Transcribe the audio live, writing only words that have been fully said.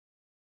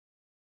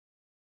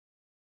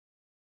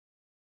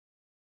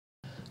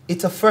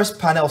It's a first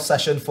panel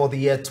session for the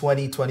year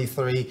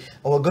 2023, and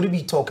we're going to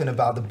be talking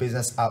about the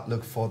business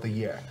outlook for the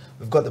year.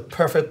 We've got the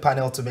perfect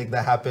panel to make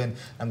that happen.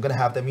 I'm going to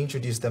have them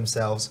introduce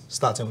themselves,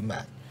 starting with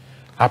Matt.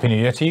 Happy New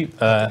Year to you.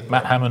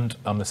 Matt Hammond,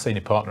 I'm the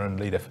Senior Partner and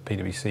Leader for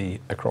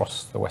PwC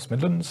across the West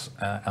Midlands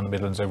and the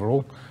Midlands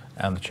overall,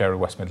 and the Chair of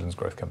West Midlands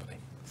Growth Company.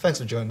 Thanks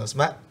for joining us,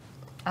 Matt.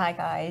 Hi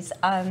guys,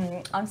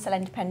 I'm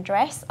Surlender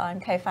Pendress. I'm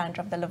co-founder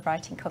of the Love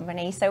Writing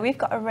Company. So we've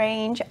got a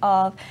range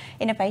of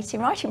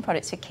innovative writing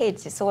products for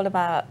kids. It's all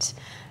about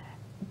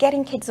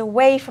getting kids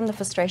away from the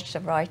frustrations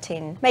of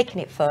writing,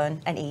 making it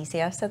fun and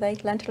easier so they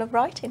learn to love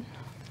writing.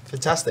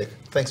 Fantastic.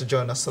 Thanks for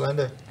joining us,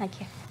 Surlender. Thank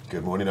you.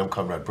 Good morning, I'm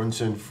Conrad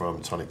Brunton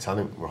from Tonic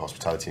Talent. We're a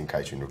hospitality and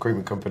catering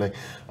recruitment company,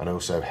 and I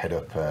also head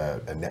up a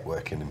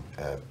networking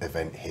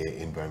event here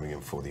in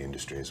Birmingham for the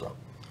industry as well.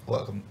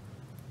 Welcome.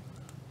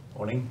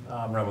 Morning,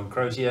 I'm Rowan,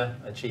 Crozier,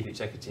 a Chief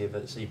Executive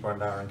at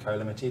Brandauer & Co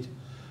Limited.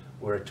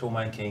 We're a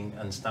toolmaking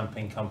and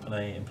stamping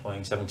company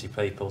employing 70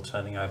 people,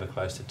 turning over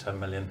close to 10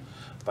 million,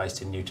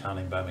 based in Newtown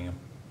in Birmingham.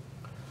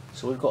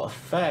 So we've got a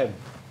fair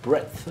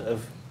breadth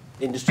of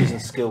industries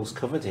and skills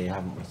covered here,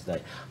 haven't we,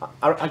 today?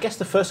 I guess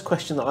the first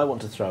question that I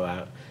want to throw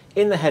out,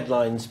 in the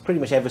headlines pretty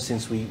much ever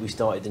since we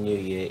started the new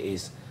year,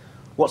 is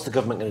what's the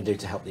government going to do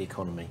to help the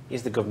economy?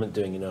 Is the government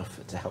doing enough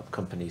to help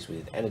companies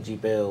with energy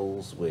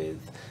bills, with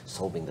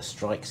solving the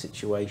strike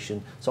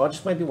situation? So I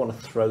just maybe want to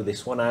throw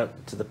this one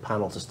out to the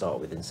panel to start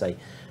with and say,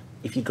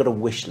 if you've got a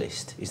wish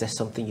list, is there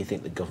something you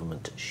think the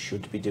government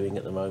should be doing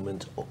at the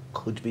moment or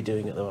could be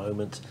doing at the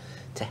moment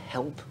to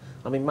help?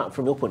 I mean, Matt,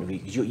 from your point of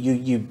view,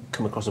 you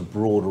come across a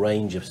broad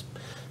range of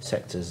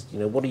sectors. You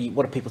know,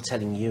 what are people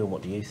telling you, and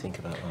what do you think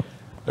about that?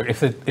 Look,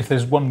 if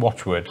there's one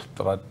watchword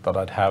that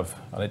I'd have,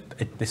 and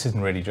this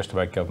isn't really just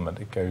about government,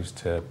 it goes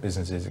to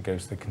businesses, it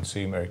goes to the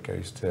consumer, it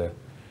goes to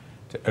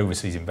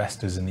overseas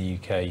investors in the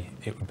UK,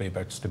 it would be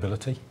about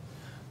stability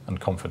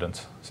and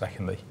confidence,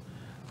 secondly.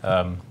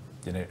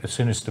 You know, as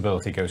soon as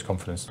stability goes,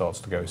 confidence starts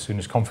to go. As soon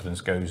as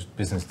confidence goes,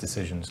 business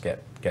decisions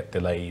get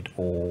delayed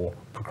or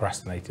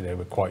procrastinated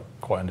over quite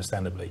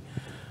understandably.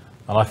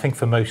 And I think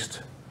for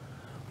most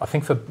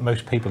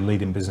people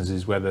leading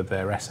businesses, whether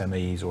they're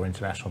SMEs or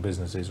international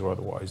businesses or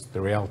otherwise,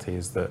 the reality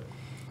is that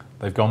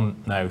they've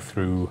gone now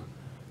through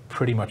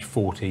pretty much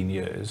 14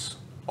 years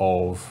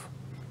of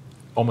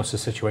almost a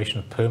situation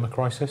of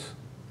perma-crisis,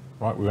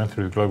 right? We went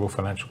through the global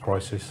financial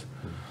crisis.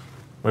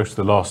 Most of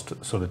the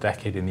last sort of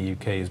decade in the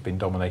UK has been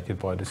dominated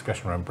by a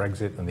discussion around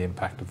Brexit and the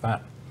impact of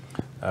that.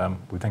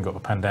 We've then got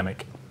the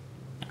pandemic.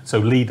 So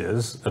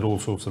leaders at all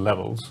sorts of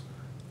levels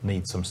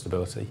need some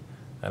stability.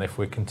 And if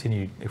we're going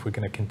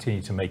to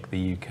continue to make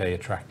the UK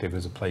attractive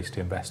as a place to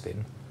invest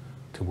in,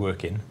 to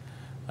work in,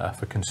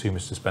 for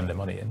consumers to spend their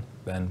money in,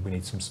 then we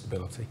need some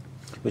stability.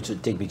 Which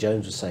Digby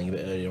Jones was saying a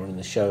bit earlier on in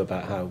the show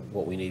about how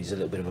what we need is a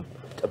little bit of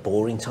a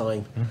boring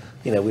time.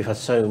 You know, we've had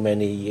so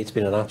many, it's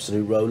been an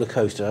absolute roller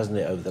coaster, hasn't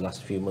it, over the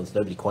last few months.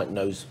 Nobody quite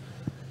knows,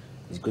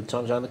 is it good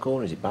times around the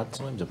corner, is it bad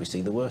times, have we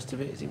seen the worst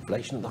of it, is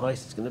inflation at the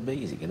highest it's going to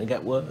be, is it going to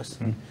get worse?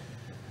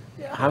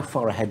 How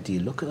far ahead do you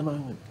look at the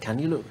moment? Can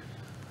you look?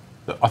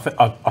 I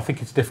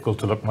think it's difficult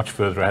to look much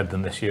further ahead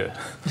than this year.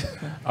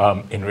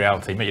 In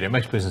reality, you know,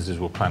 most businesses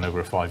will plan over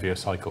a 5-year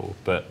cycle,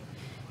 but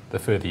the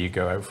further you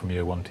go out from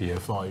year 1 to year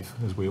 5,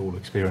 as we all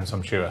experience,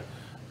 I'm sure,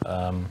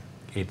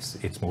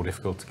 it's more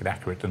difficult to get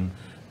accurate. And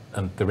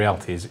the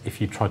reality is,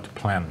 if you tried to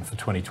plan for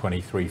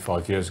 2023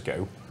 5 years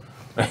ago,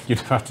 you'd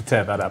have to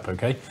tear that up,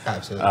 okay?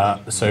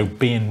 Absolutely. So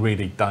being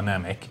really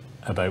dynamic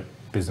about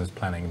business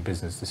planning and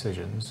business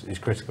decisions is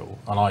critical.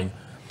 And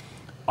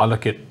I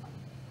look at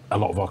a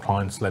lot of our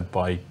clients led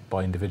by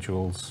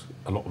individuals,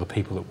 a lot of the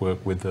people that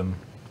work with them,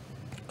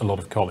 a lot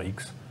of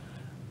colleagues.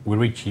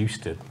 We're each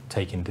used to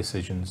taking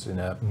decisions in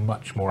a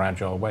much more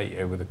agile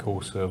way over the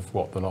course of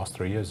what the last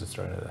 3 years has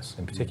thrown at us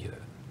in particular.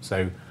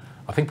 So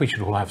I think we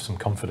should all have some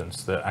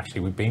confidence that actually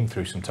we've been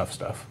through some tough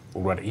stuff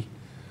already.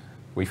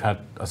 We've had,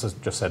 as I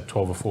just said,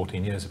 12 or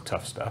 14 years of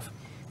tough stuff.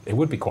 It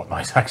would be quite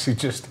nice actually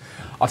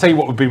I'll tell you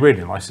what would be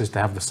really nice is to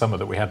have the summer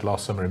that we had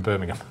last summer in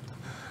Birmingham.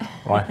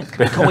 Right.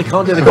 We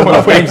can't do the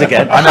Commonwealth Games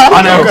again. I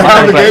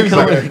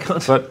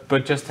know.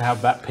 But just to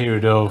have that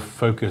period of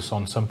focus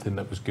on something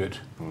that was good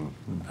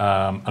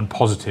and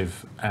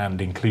positive and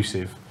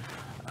inclusive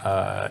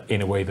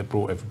in a way that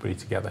brought everybody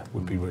together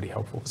would be really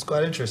helpful. It's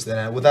quite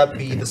interesting. Would that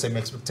be the same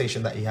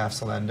expectation that you have,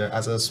 Surlender,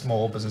 as a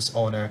small business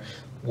owner?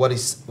 What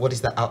is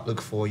the outlook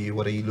for you?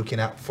 What are you looking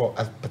at for,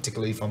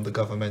 particularly from the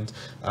government?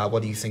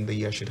 What do you think the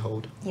year should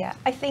hold? Yeah,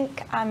 I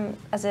think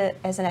as an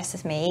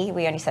SME,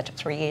 we only set up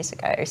 3 years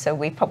ago, so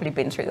we've probably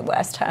been through the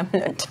worst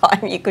turbulent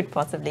time you could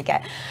possibly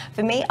get.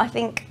 For me, I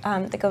think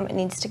the government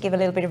needs to give a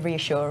little bit of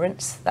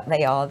reassurance that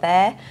they are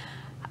there.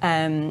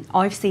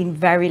 I've seen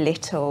very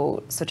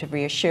little sort of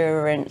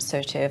reassurance,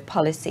 sort of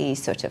policy,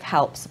 sort of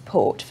help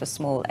support for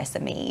small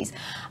SMEs,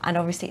 and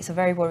obviously it's a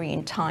very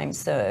worrying time.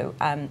 So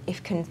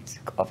if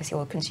obviously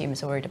all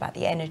consumers are worried about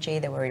the energy,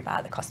 they're worried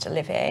about the cost of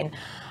living,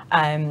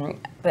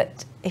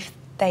 but if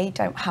they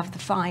don't have the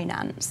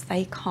finance,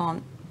 they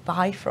can't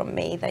buy from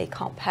me, they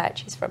can't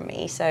purchase from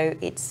me. So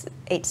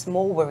it's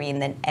more worrying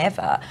than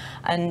ever.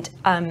 And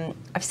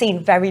I've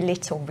seen very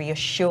little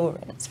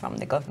reassurance from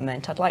the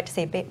government. I'd like to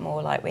see a bit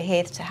more like, we're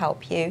here to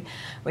help you.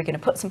 We're going to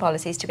put some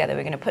policies together.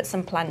 We're going to put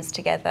some plans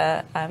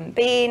together.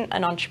 Being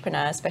an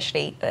entrepreneur,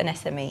 especially an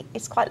SME,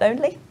 it's quite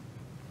lonely.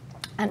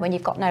 And when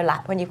you've got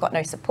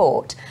no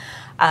support,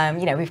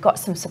 you know, we've got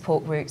some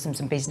support groups and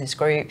some business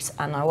groups,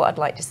 and what I'd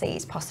like to see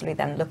is possibly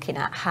them looking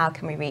at how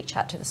can we reach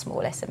out to the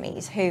small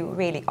SMEs who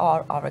really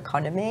are our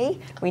economy.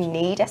 We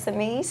need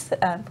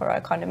SMEs for our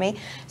economy.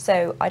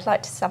 So I'd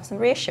like to have some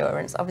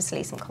reassurance,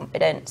 obviously some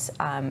confidence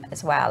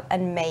as well,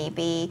 and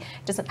maybe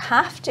it doesn't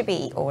have to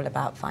be all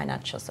about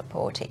financial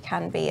support. It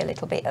can be a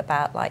little bit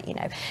about, like, you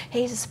know,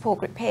 here's a support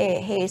group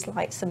here, here's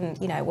like some,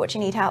 you know, what do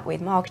you need help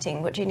with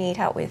marketing, what do you need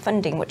help with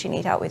funding, what do you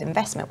need help with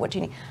investment, what do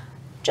you need,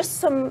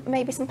 just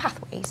maybe some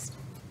pathways.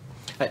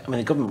 I mean,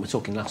 the government was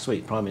talking last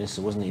week, Prime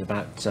Minister, wasn't he,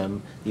 about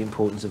the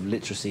importance of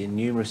literacy and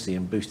numeracy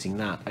and boosting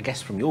that. I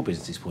guess from your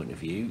business's point of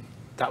view,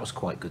 that was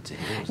quite good to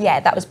hear. Yeah,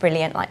 that was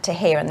brilliant, like, to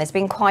hear. And there's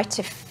been quite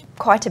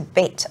a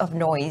bit of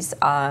noise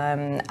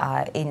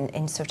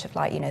in sort of,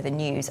 like, you know, the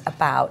news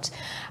about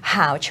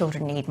how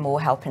children need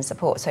more help and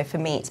support. So for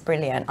me, it's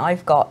brilliant.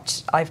 I've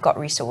got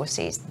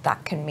resources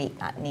that can meet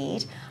that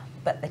need.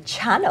 But the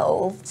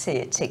channel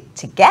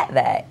to get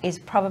there is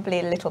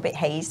probably a little bit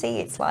hazy.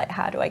 It's like,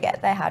 how do I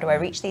get there? How do I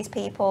reach these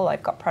people?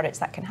 I've got products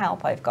that can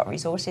help. I've got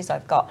resources.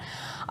 I've got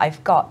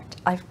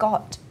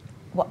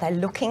what they're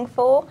looking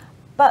for.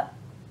 But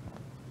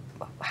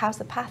how's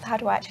the path? How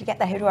do I actually get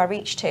there? Who do I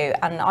reach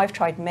to? And I've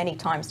tried many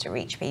times to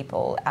reach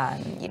people,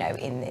 you know,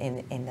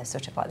 in the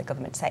sort of like the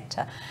government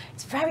sector.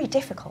 It's very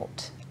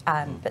difficult.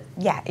 But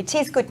yeah, it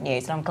is good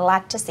news, and I'm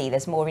glad to see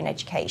there's more in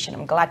education.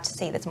 I'm glad to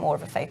see there's more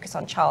of a focus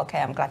on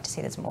childcare. I'm glad to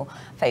see there's more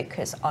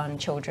focus on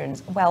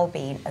children's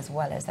well-being as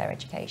well as their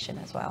education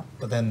as well.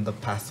 But then the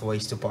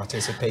pathways to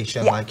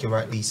participation, like you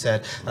rightly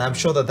said, and I'm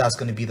sure that that's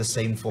going to be the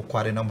same for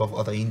quite a number of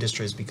other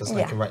industries, because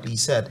like you rightly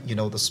said, you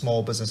know, the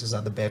small businesses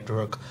are the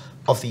bedrock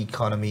of the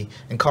economy.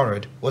 And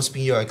Conrad, what's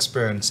been your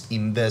experience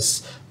in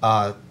this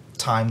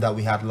time that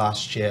we had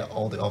last year,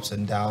 all the ups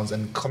and downs,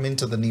 and coming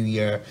to the new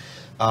year?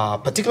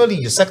 Particularly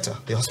your sector,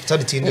 the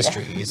hospitality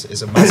industry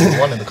is a massive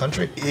one in the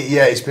country.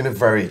 Yeah, it's been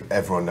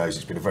everyone knows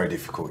it's been a very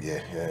difficult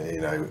year. You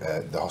know,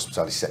 the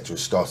hospitality sector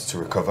has started to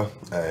recover.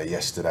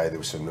 Yesterday there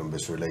were some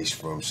numbers released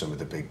from some of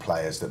the big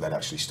players that they'd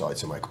actually started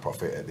to make a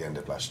profit at the end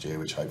of last year,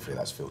 which hopefully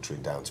that's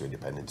filtering down to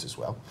independents as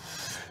well.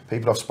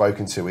 People I've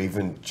spoken to,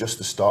 even just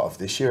the start of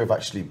this year, have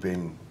actually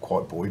been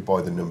quite buoyed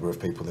by the number of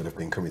people that have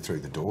been coming through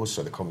the doors.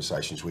 So the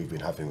conversations we've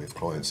been having with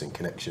clients and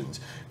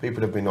connections,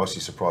 people have been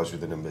nicely surprised with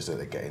the numbers that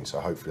they're getting.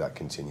 So hopefully that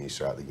continues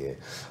throughout the year.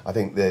 I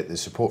think the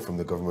support from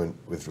the government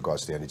with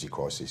regards to the energy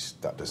crisis,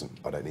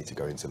 I don't need to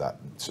go into that.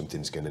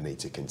 Something's going to need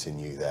to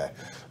continue there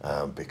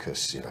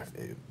because, you know,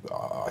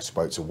 I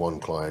spoke to one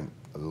client,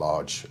 a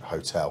large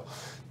hotel.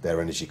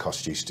 Their energy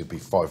cost used to be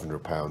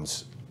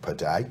 £500 per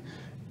day.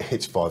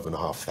 It's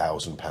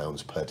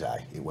 £5,500 per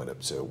day. It went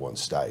up to one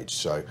stage.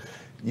 So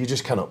you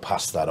just cannot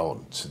pass that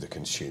on to the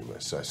consumer.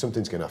 So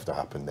something's going to have to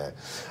happen there.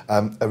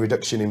 A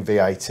reduction in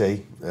VAT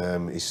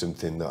is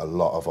something that a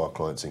lot of our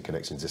clients and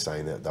connections are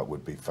saying that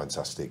would be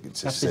fantastic to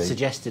see. That's been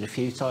suggested a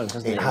few times,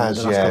 hasn't it? It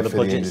has, yeah, for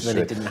the industry. And then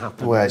it didn't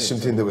happen. Well, it's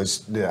something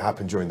that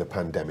happened during the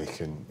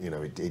pandemic, and you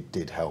know it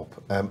did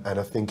help. And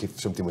I think if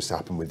something was to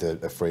happen with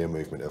a freer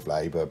movement of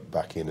labour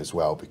back in as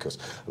well, because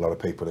a lot of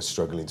people are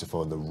struggling to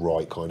find the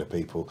right kind of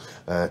people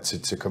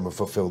to come and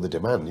fulfil the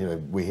demand. You know,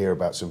 we hear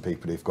about some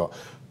people who've got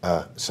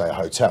say a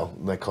hotel,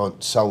 and they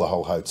can't sell the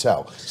whole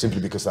hotel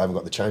simply because they haven't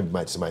got the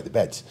chambermaids to make the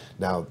beds.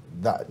 Now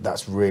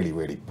that's really,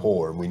 really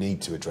poor, and we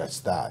need to address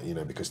that, you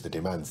know, because the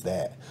demand's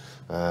there.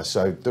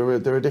 So there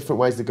are different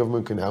ways the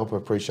government can help. I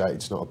appreciate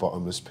it's not a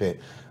bottomless pit,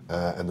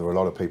 and there are a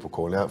lot of people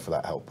calling out for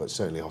that help, but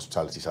certainly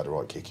hospitality's had a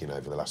right kick in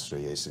over the last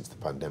 3 years since the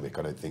pandemic.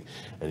 I don't think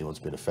anyone's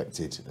been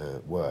affected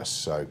worse.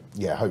 So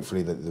yeah,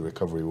 hopefully the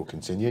recovery will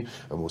continue,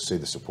 and we'll see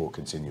the support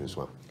continue as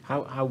well.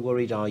 How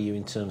worried are you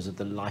in terms of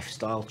the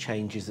lifestyle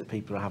changes that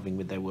people are having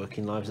with their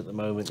working lives at the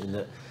moment, in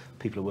that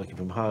people are working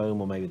from home,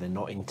 or maybe they're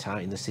not in town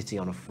in the city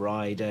on a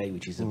Friday,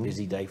 which is a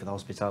busy day for the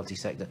hospitality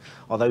sector?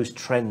 Are those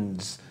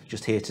trends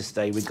just here to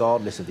stay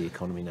regardless of the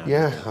economy now?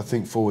 Yeah, I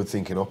think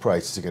forward-thinking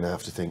operators are going to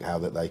have to think how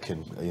that they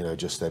can, you know,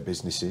 adjust their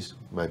businesses.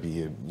 Maybe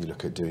you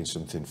look at doing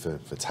something for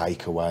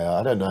takeaway.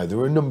 I don't know. There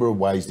are a number of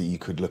ways that you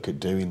could look at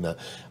doing that.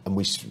 And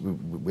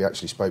we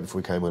actually spoke before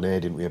we came on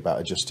air, didn't we,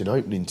 about adjusting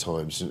opening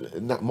times,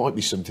 and that might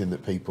be something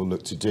that people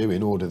look to do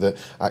in order that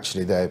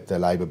actually their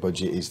labour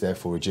budget is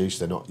therefore reduced.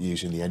 They're not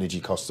using the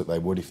energy costs that they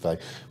would if they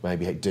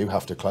maybe do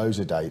have to close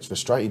a day. It's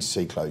frustrating to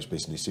see closed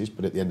businesses,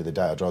 but at the end of the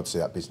day, I'd rather see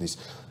that business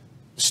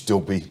still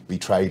be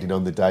trading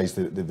on the days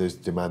that there's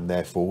demand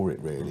there for it,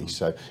 really.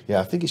 So yeah,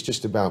 I think it's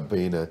just about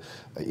being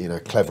a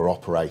clever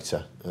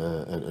operator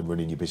and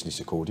running your business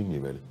accordingly,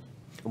 really.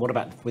 And what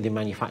about with your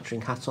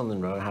manufacturing hat on then,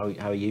 Rowan?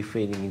 How are you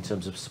feeling in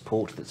terms of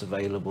support that's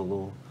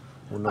available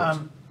or not?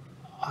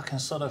 I can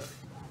sort of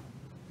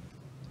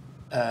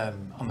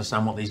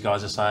understand what these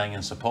guys are saying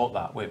and support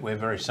that. We're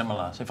very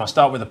similar. So if I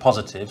start with the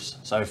positives,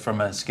 so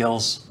from a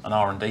skills and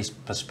R&D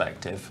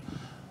perspective,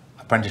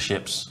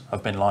 apprenticeships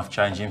have been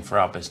life-changing for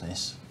our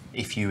business.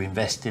 If you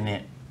invest in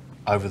it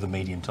over the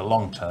medium to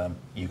long term,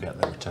 you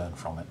get the return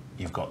from it.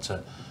 You've got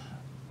to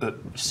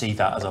see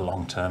that as a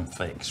long-term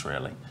fix,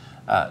 really,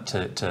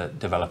 to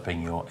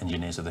developing your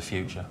engineers of the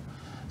future.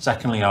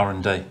 Secondly,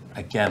 R&D.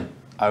 Again,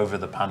 over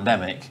the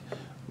pandemic,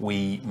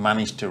 we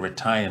managed to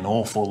retain an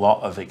awful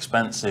lot of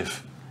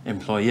expensive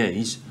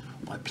employees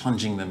by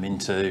plunging them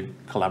into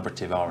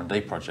collaborative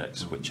R&D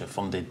projects, which are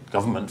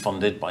government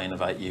funded by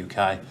Innovate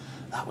UK.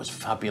 That was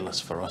fabulous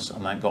for us,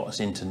 and that got us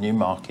into new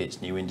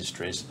markets, new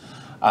industries,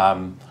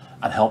 and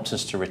helped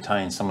us to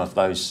retain some of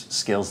those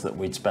skills that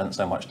we'd spent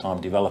so much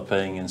time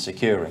developing and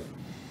securing.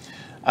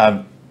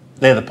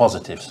 They're the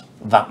positives.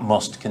 That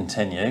must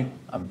continue,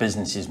 and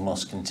businesses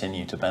must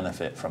continue to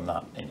benefit from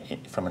that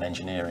from an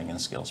engineering and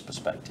skills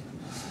perspective.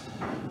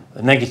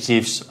 The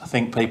negatives, I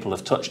think people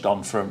have touched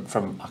on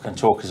from I can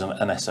talk as an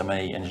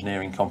SME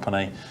engineering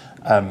company.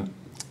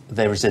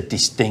 There is a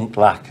distinct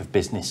lack of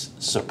business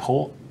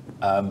support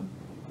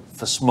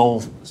for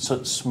small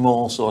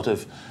sort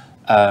of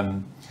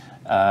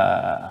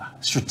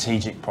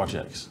strategic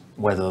projects,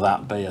 whether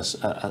that be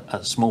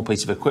a small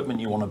piece of equipment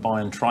you want to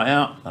buy and try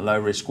out in a low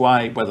risk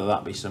way, whether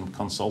that be some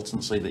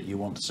consultancy that you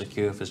want to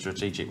secure for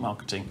strategic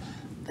marketing.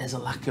 There's a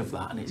lack of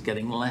that, and it's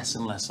getting less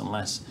and less and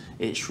less.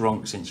 It's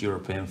shrunk since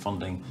European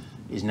funding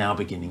is now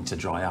beginning to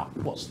dry up.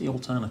 What's the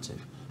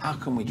alternative? How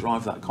can we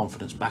drive that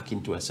confidence back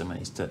into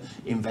SMEs to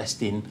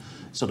invest in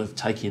sort of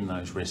taking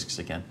those risks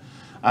again?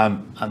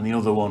 And the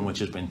other one, which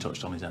has been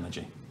touched on, is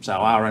energy. So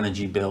our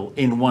energy bill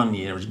in 1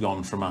 year has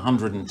gone from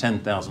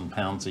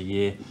 £110,000 a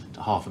year to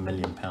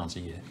 £500,000 a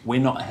year.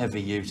 We're not a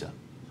heavy user.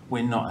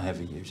 We're not a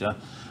heavy user.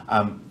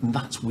 And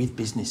that's with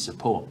business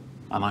support.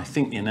 And I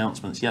think the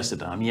announcements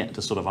yesterday, I'm yet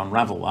to sort of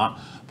unravel that,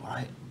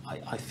 but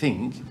I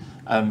think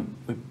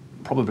we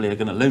probably are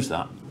going to lose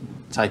that,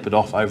 tapered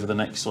off over the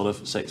next sort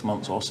of 6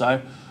 months or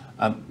so.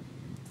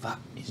 That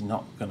is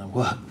not going to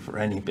work for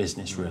any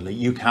business, really.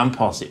 You can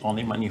pass it on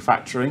in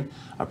manufacturing,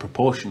 a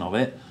proportion of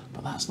it,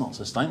 but that's not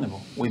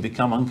sustainable. We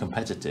become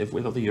uncompetitive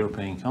with other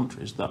European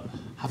countries that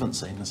haven't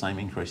seen the same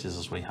increases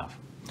as we have.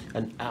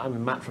 And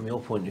Matt, from your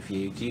point of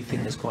view, do you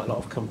think there's quite a lot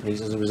of companies,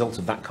 as a result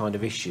of that kind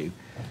of issue,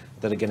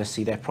 that are going to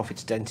see their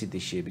profits dented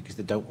this year because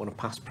they don't want to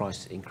pass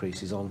price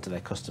increases on to their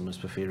customers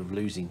for fear of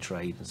losing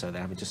trade, and so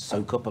they're having to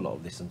soak up a lot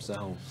of this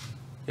themselves?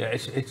 Yeah,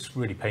 it's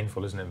really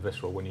painful, isn't it,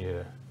 visceral, when you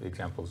hear the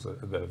examples that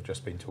have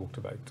just been talked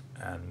about,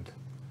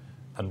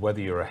 and whether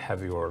you're a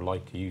heavy or a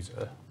light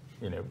user,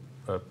 you know,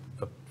 a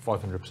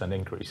 500%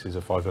 increase is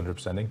a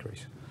 500%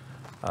 increase,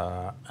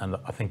 and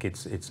I think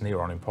it's near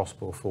on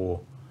impossible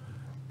for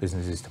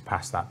businesses to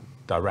pass that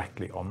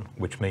directly on,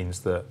 which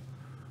means that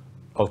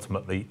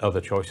ultimately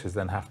other choices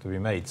then have to be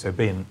made. So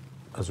being,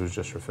 as was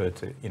just referred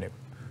to, you know,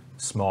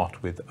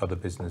 smart with other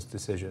business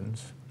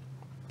decisions.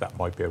 That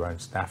might be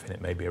around staffing,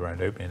 it may be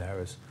around opening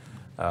hours,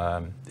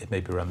 it may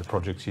be around the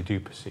projects you do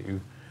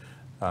pursue,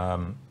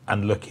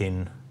 and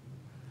looking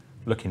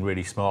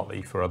really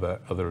smartly for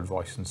other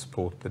advice and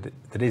support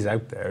that is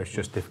out there. It's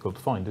just difficult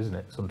to find, isn't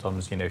it?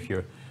 Sometimes, you know, if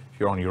you're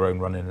on your own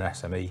running an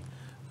SME,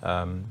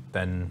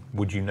 then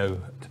would you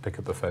know to pick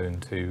up the phone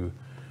to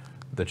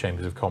the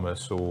Chambers of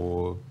Commerce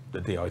or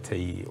the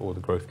DIT or the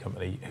growth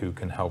company, who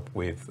can help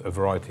with a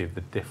variety of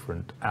the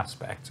different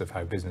aspects of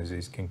how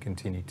businesses can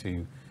continue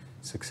to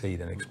succeed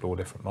and explore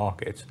different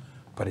markets?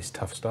 But it's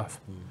tough stuff.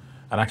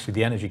 And actually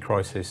the energy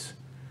crisis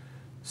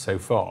so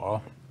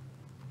far,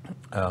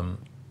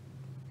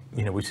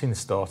 you know, we've seen the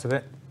start of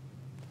it,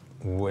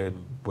 we're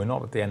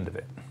not at the end of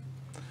it,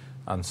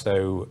 and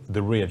so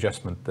the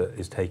readjustment that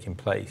is taking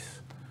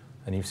place,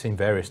 and you've seen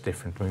various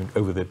different, I mean,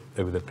 over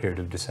the period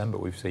of December,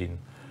 we've seen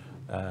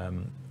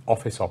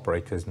office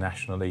operators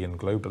nationally and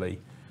globally,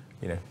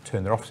 you know,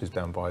 turn their offices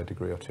down by a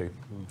degree or two,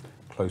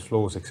 close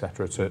floors,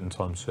 etc., at certain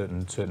times,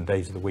 certain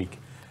days of the week.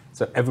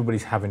 So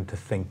everybody's having to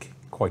think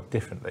quite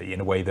differently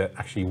in a way that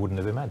actually you wouldn't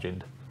have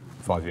imagined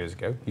 5 years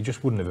ago. You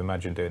just wouldn't have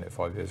imagined doing it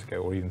 5 years ago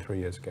or even 3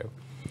 years ago.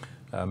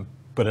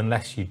 But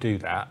unless you do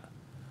that,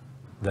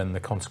 then the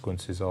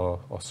consequences are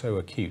so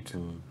acute.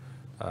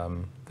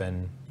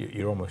 Then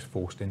you're almost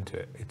forced into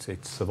it.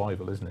 It's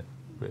survival, isn't it?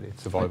 Really,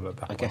 it's survival at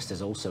that point. I guess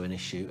there's also an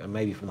issue, and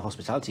maybe from the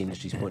hospitality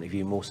industry's point of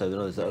view more so than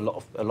others, that a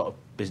lot of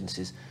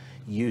businesses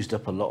used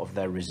up a lot of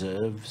their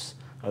reserves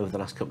over the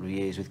last couple of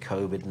years with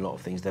COVID and a lot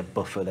of things, their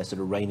buffer, their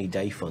sort of rainy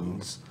day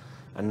funds,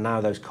 and now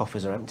those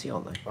coffers are empty,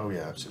 aren't they? Oh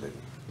yeah, absolutely.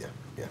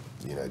 Yeah.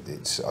 You know,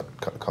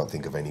 I can't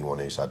think of anyone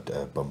who's had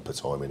a bumper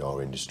time in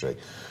our industry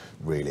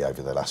really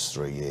over the last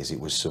 3 years. It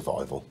was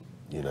survival.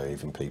 You know,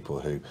 even people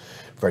who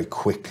very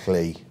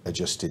quickly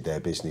adjusted their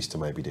business to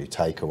maybe do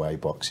takeaway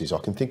boxes. I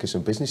can think of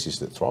some businesses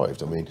that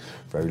thrived. I mean,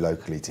 very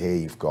locally to here,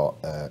 you've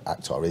got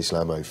Akhtar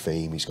Islamo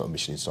Theme. He's got a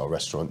Michelin-star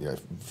restaurant, you know,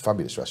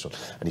 fabulous restaurant,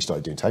 and he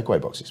started doing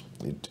takeaway boxes.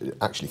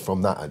 Actually,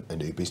 from that, a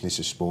new business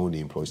has spawned. He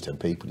employs 10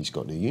 people. He's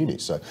got new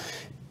units. So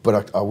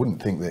But I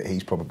wouldn't think that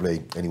he's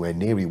probably anywhere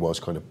near he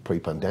was kind of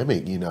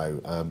pre-pandemic. You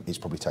know, it's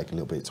probably taken a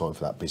little bit of time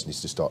for that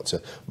business to start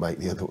to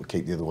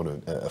keep the other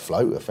one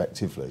afloat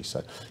effectively.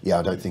 So yeah,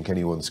 I don't think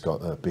anyone's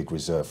got big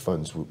reserve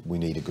funds. We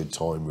need a good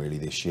time really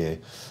this year.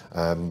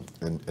 And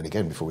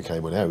again, before we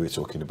came on air, we were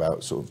talking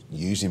about sort of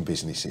using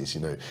businesses.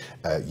 You know,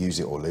 use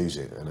it or lose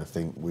it. And I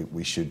think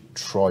we should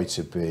try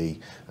to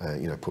be,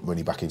 you know, put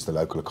money back into the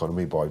local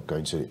economy by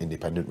going to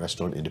independent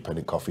restaurant,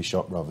 independent coffee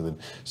shop, rather than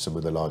some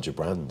of the larger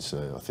brands.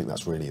 I think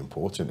that's really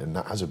important, and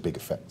that has a big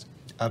effect.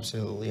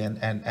 Absolutely,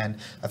 and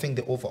I think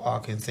the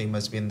overarching theme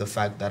has been the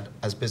fact that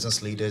as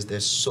business leaders,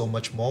 there's so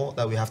much more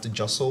that we have to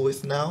jostle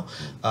with now,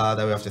 that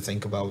we have to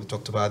think about. We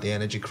talked about the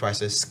energy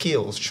crisis.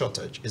 Skills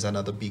shortage is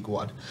another big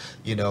one,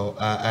 you know,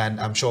 and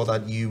I'm sure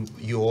that you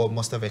all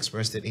must have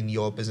experienced it in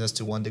your business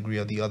to one degree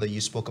or the other. You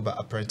spoke about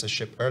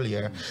apprenticeship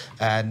earlier,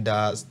 and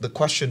the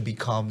question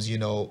becomes, you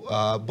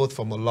know, both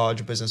from a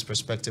large business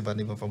perspective and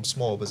even from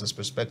small business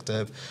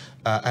perspective,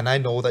 and I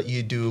know that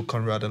you do,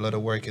 Conrad, a lot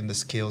of work in the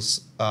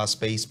skills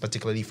space,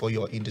 particularly for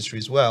your industry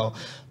as well.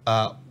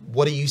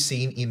 What are you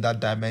seeing in that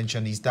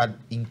dimension? Is that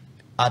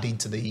adding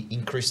to the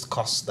increased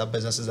costs that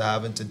businesses are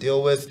having to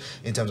deal with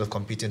in terms of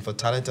competing for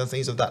talent and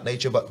things of that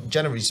nature? But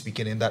generally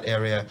speaking, in that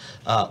area,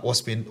 what's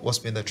been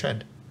the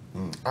trend?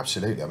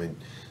 Absolutely. I mean,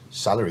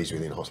 salaries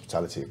within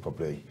hospitality have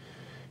probably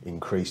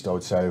increased, I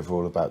would say,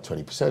 overall about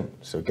 20%.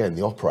 So again,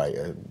 the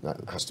operator, that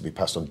has to be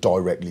passed on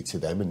directly to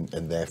them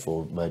and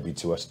therefore maybe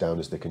to us down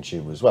as the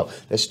consumer as well.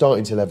 They're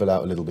starting to level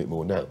out a little bit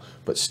more now,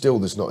 but still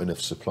there's not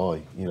enough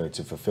supply, you know,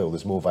 to fulfill.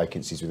 There's more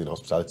vacancies within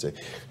hospitality.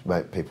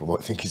 People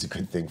might think it's a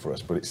good thing for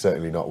us, but it's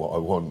certainly not what I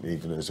want,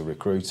 even as a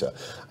recruiter.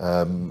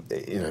 You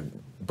know,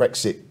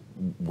 Brexit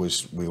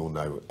was, we all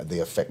know,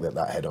 the effect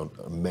that had on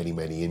many,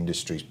 many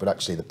industries, but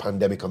actually the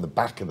pandemic on the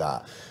back of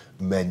that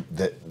meant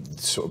that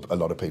sort of a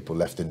lot of people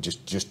left and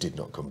just did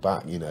not come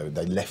back. You know,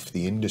 they left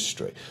the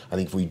industry. I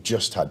think if we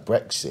just had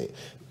Brexit,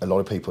 a lot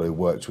of people who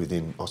worked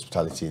within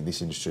hospitality in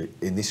this industry,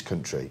 in this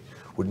country,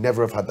 would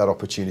never have had that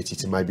opportunity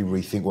to maybe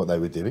rethink what they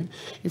were doing.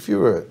 If you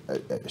were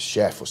a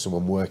chef or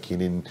someone working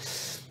in,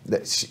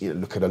 let's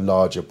look at a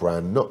larger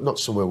brand, not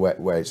somewhere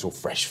where it's all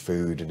fresh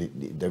food and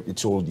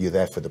it's all, you're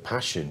there for the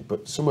passion,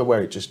 but somewhere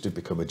where it just did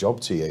become a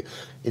job to you.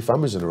 If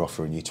Amazon are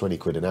offering you 20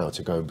 quid an hour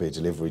to go and be a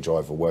delivery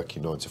driver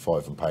working 9 to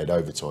 5 and paid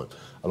overtime,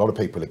 a lot of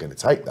people are going to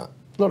take that.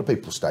 A lot of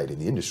people stayed in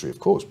the industry, of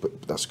course,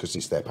 but that's because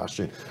it's their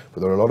passion.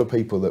 But there are a lot of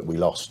people that we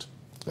lost.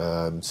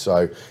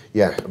 So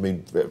yeah, I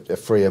mean, a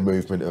freer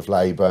movement of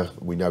labour,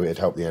 we know it'd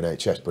help the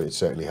NHS, but it'd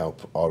certainly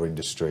help our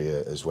industry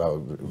as well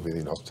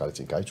within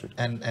hospitality and catering.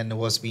 And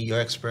what's been your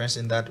experience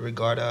in that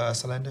regard,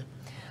 Surlender?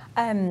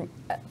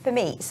 For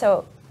me,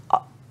 so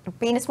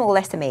being a small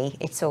SME,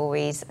 it's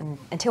always,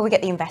 until we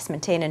get the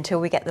investment in,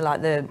 until we get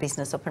the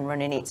business up and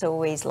running, it's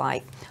always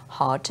like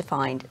hard to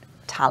find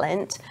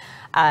talent.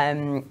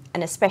 And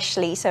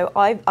especially, so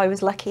I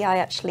was lucky, I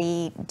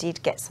actually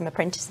did get some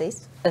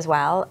apprentices as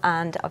well,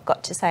 and I've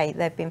got to say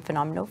they've been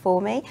phenomenal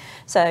for me.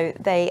 So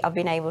I've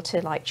been able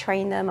to like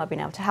train them, I've been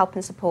able to help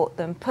and support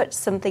them, put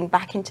something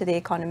back into the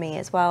economy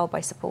as well by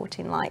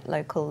supporting like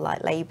local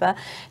labour.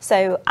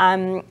 So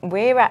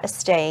we're at a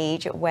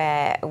stage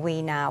where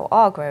we now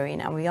are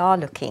growing and we are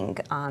looking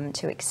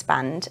to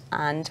expand,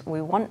 and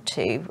we want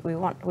to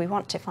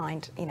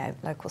find, you know,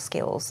 local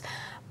skills,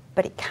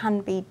 but it can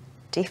be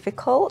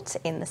difficult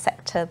in the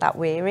sector that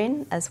we're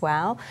in as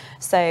well.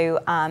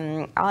 So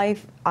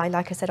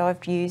like I said,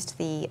 I've used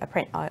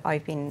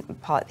I've been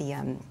part of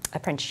the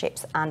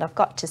apprenticeships, and I've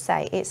got to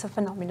say it's a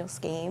phenomenal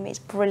scheme. It's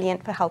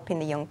brilliant for helping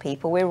the young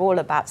people. We're all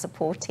about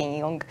supporting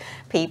young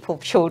people,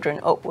 children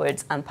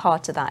upwards, and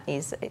part of that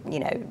is, you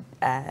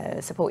know,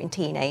 supporting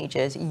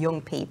teenagers, young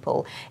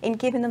people, in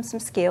giving them some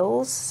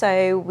skills.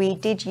 So we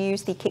did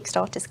use the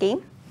Kickstarter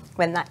scheme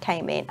when that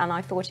came in, and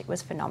I thought it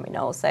was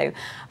phenomenal. So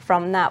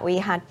from that we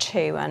had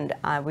 2, and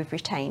we've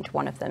retained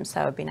one of them,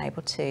 so I've been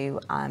able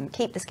to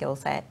keep the skill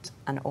set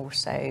and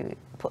also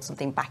put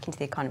something back into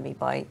the economy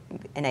by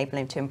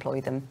enabling them to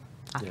employ them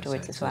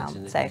afterwards as well.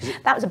 So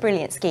that was a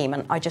brilliant scheme,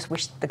 and I just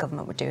wish the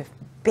government would do a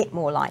bit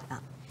more like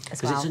that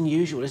as well. Because it's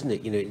unusual, isn't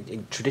it? You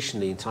know,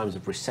 traditionally in times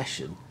of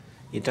recession,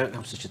 you don't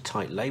have such a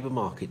tight labour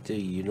market, do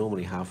you? You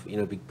normally have, you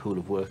know, a big pool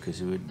of workers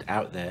who are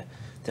out there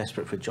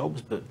desperate for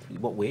jobs, but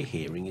what we're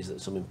hearing is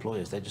that some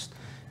employers,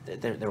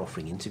 they're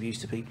offering interviews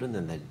to people, and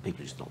then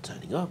people are just not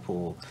turning up,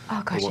 or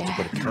they want to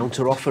put a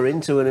counter offer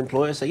into an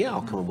employer, say, yeah,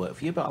 I'll come and work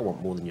for you, but I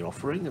want more than you're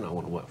offering, and I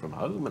want to work from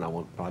home, and I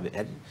want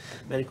private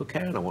medical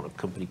care, and I want a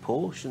company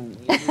Porsche, and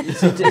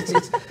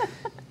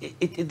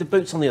the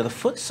boot's on the other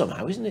foot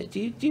somehow, isn't it? Do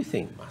you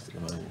think, Matt, at the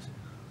moment?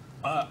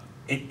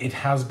 It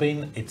has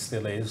been, it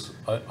still is.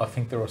 I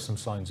think there are some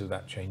signs of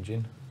that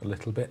changing a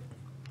little bit.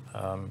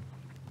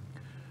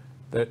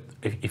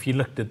 If you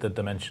looked at the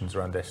dimensions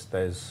around this,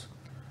 there's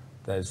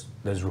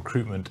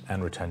recruitment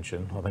and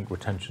retention. I think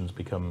retention's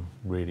become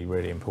really,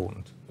 really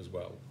important as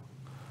well.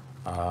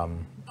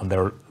 And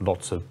there are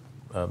lots of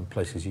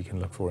places you can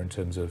look for in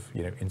terms of,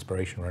 you know,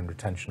 inspiration around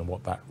retention and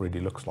what that really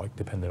looks like,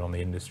 depending on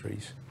the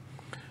industries.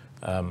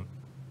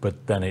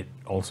 but then it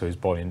also is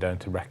boiling down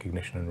to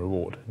recognition and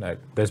reward. Now,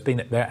 there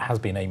has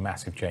been a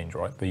massive change,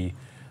 right? The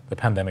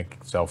pandemic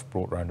itself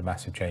brought around a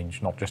massive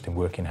change, not just in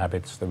working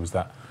habits. There was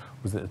that,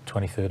 was it the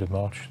 23rd of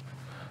March?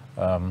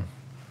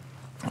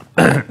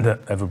 That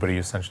everybody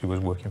essentially was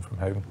working from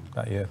home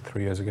that year,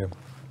 3 years ago.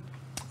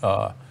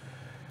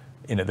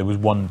 There was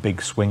one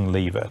big swing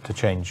lever to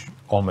change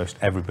almost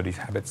everybody's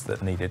habits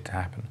that needed to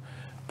happen.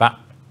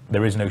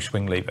 There is no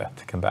swing lever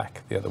to come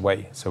back the other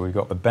way. So we've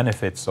got the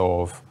benefits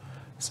of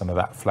some of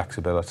that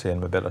flexibility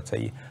and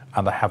mobility,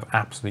 and I have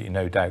absolutely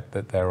no doubt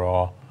that there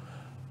are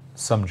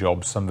some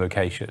jobs, some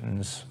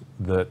vocations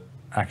that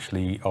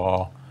actually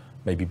are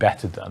maybe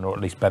better done, or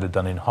at least better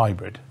done in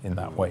hybrid in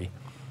that way.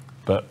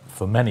 But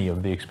for many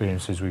of the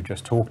experiences we've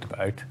just talked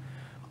about,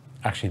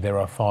 actually there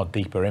are far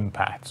deeper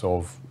impacts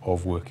of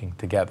working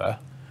together,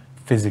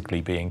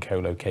 physically being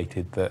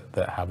co-located,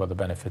 that have other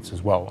benefits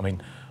as well. I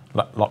mean,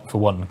 for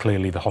one,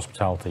 clearly the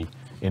hospitality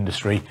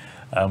industry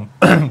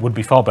would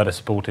be far better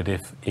supported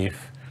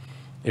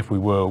if we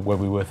were where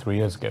we were 3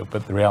 years ago.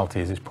 But the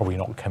reality is it's probably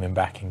not coming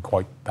back in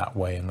quite that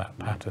way and that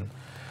pattern.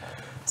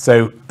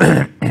 So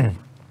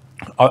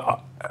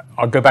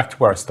I'll go back to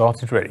where I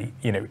started really.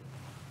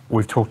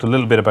 We've talked a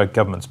little bit about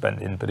government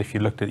spending, but if you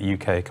looked at the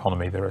UK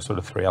economy, there are sort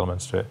of three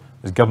elements to it.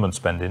 There's government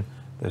spending,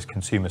 there's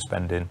consumer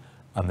spending,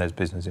 and there's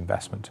business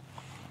investment.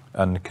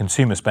 And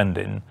consumer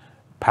spending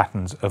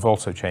patterns have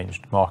also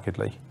changed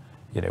markedly.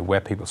 Where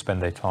people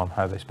spend their time,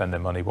 how they spend their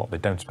money, what they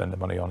don't spend their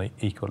money on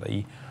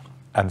equally.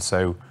 And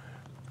so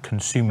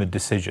consumer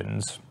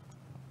decisions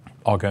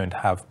are going to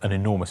have an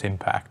enormous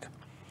impact,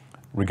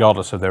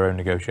 regardless of their own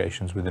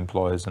negotiations with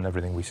employers and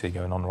everything we see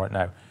going on right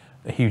now.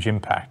 A huge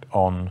impact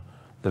on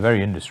the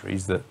very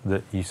industries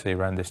that you see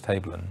around this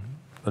table. And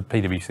at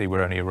PwC,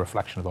 we're only a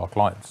reflection of our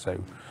clients.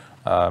 So,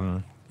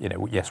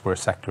 yes, we're a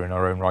sector in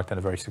our own right and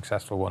a very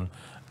successful one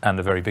and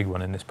a very big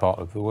one in this part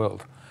of the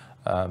world.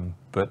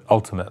 But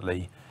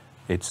ultimately,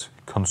 it's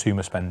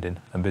consumer spending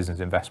and business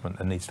investment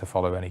that needs to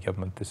follow any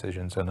government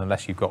decisions. And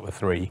unless you've got the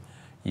three,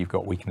 you've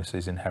got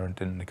weaknesses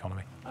inherent in an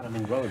economy. And I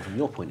mean, Rowan, from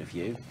your point of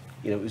view,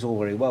 it was all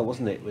very well,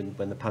 wasn't it,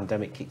 when the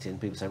pandemic kicked in,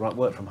 people say, right,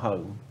 work from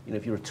home.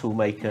 If you're a tool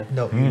maker,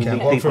 you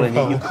need people in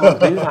you can't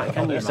do that,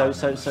 can you?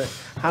 So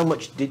how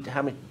much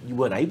you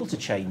weren't able to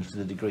change to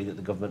the degree that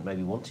the government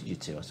maybe wanted you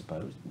to, I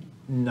suppose?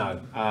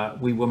 No,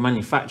 we were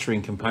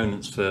manufacturing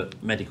components for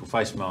medical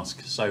face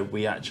masks, so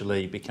we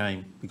actually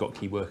we got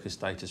key worker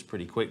status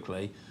pretty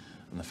quickly,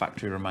 and the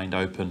factory remained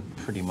open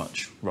pretty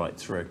much right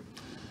through.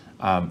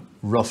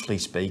 Roughly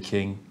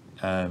speaking,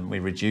 we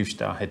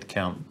reduced our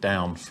headcount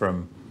down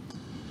from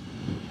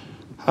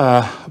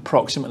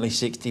approximately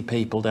 60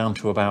 people down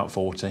to about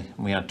 40.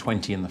 We had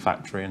 20 in the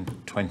factory and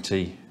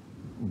 20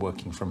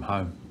 working from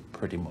home,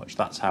 pretty much.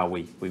 That's how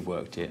we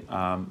worked it.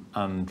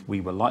 And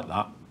we were like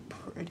that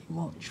pretty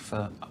much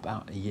for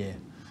about a year.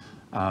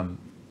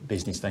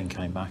 Business then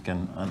came back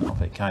and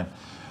off it came.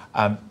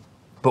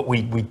 But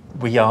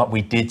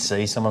we did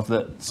see some of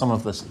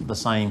the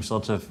same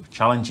sort of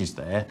challenges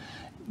there,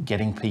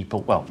 getting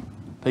people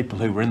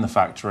who were in the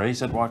factory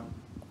said, well,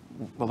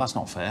 that's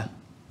not fair.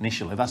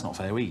 Initially, that's not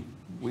fair.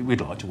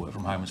 We'd like to work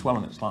from home as well.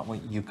 And it's like, well,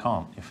 you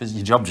can't, if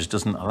your job just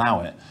doesn't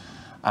allow it.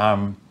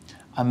 And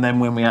then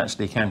when we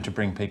actually came to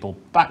bring people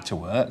back to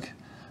work,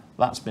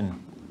 that's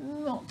been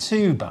not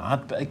too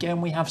bad. But again,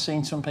 we have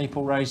seen some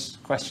people raise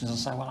questions and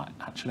say, well,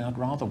 actually, I'd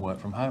rather work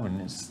from home.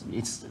 And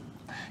it's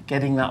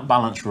getting that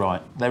balance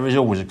right. There is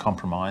always a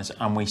compromise,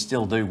 and we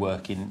still do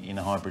work in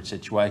a hybrid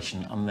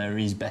situation, and there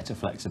is better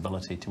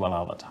flexibility to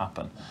allow that to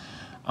happen.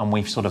 And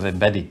we've sort of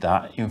embedded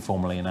that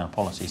informally in our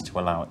policies to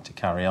allow it to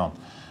carry on.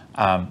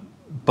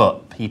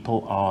 But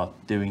people are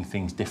doing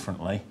things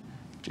differently,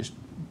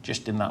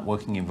 just in that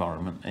working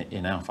environment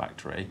in our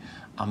factory,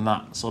 and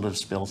that sort of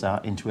spills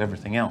out into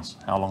everything else.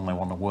 How long they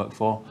want to work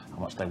for, how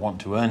much they want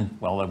to earn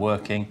while they're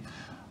working,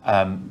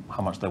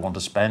 how much they want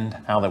to spend,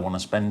 how they want to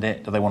spend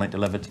it, do they want it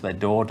delivered to their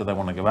door, do they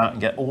want to go out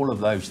and get all of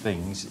those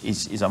things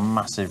is a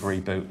massive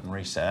reboot and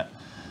reset.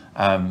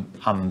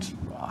 And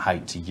I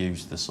hate to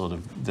use the sort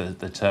of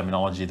the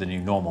terminology, the new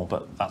normal,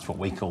 but that's what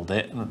we called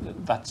it, and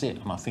that's it.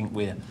 And I think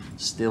we're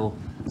still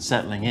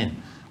settling in,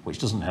 which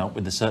doesn't help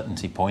with the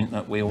certainty point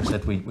that we all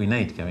said we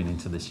need going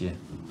into this year.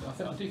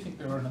 I do think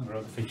there are a number of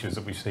other features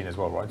that we've seen as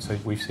well, right? So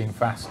we've seen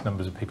vast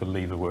numbers of people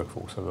leave the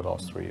workforce over the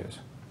last 3 years.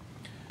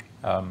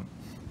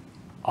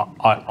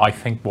 I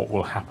think what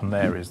will happen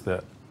there is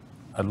that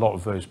a lot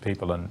of those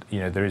people, and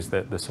there is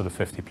the sort of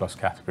 50+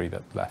 category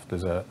that left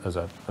as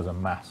a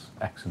mass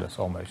exodus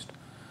almost.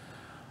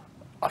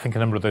 I think a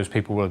number of those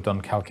people will have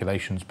done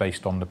calculations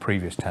based on the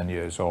previous 10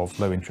 years of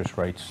low interest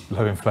rates,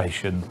 low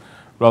inflation,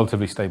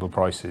 relatively stable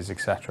prices,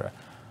 etc.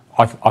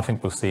 I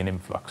think we'll see an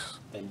influx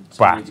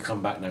back into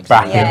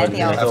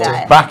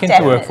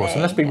the workforce.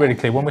 And let's be really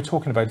clear, when we're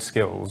talking about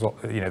skills,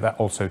 that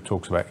also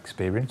talks about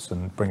experience,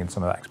 and bringing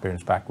some of that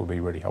experience back will be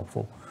really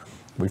helpful.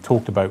 We've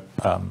talked about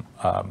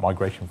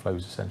migration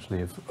flows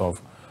essentially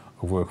of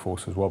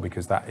workforce as well,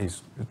 because that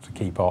is a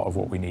key part of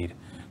what we need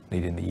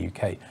in the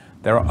UK.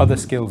 There are other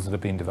skills that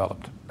have been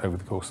developed over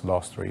the course of the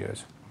last 3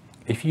 years.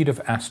 if you'd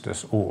have asked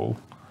us all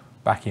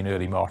back in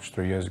early March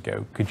 3 years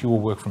ago, could you all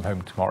work from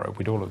home tomorrow?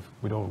 We'd all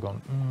have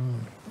gone,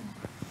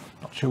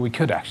 not sure we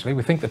could actually.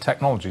 We think the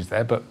technology's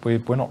there, but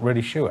we're not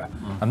really sure.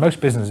 And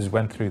most businesses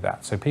went through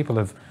that. So people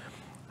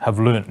have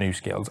learnt new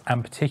skills, and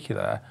in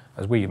particular,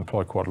 as we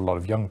employ quite a lot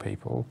of young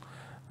people,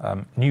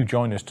 new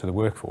joiners to the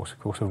workforce, of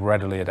course, have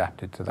readily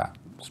adapted to that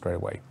straight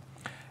away.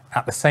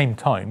 At the same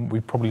time,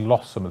 we've probably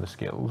lost some of the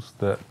skills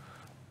that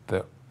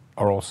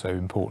are also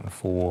important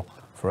for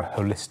a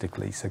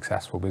holistically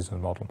successful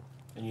business model.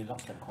 And you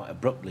lost them quite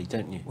abruptly,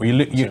 don't you? Well,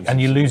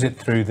 you lose it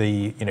through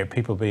the,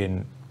 people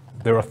being,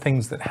 there are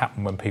things that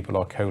happen when people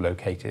are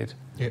co-located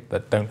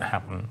that don't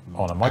happen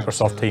on a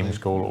Microsoft Teams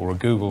call or a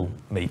Google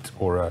Meet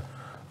or a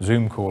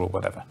Zoom call or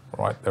whatever,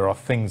 right? There are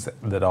things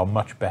that are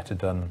much better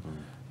done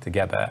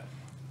together.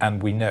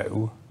 And we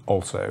know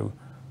also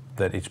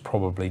that it's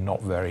probably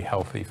not very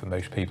healthy for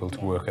most people to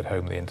work at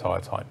home the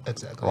entire time.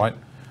 Exactly. Right?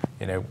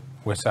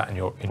 We're sat in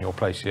your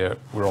place here.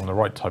 We're on the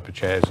right type of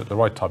chairs, at the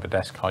right type of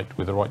desk height,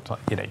 with the right type.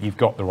 You've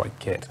got the right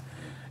kit.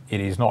 It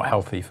is not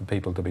healthy for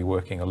people to be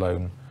working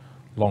alone,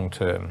 long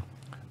term,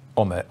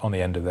 on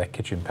the end of their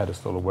kitchen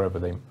pedestal or wherever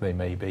they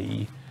may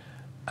be,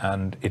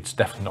 and it's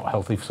definitely not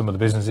healthy for some of the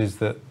businesses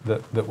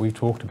that we've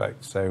talked about.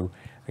 So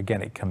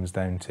again, it comes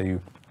down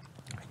to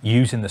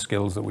using the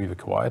skills that we've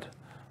acquired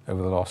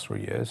over the last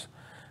 3 years,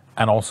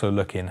 and also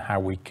looking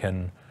how we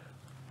can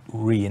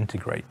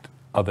reintegrate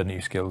other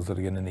new skills that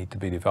are going to need to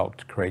be developed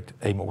to create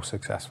a more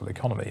successful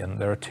economy. And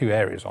there are two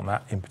areas on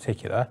that in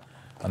particular.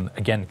 And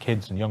again,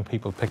 kids and young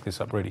people pick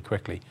this up really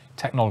quickly.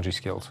 Technology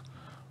skills,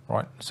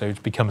 right? So it's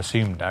become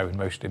assumed now in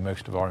most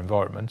of our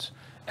environments.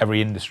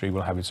 Every industry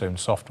will have its own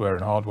software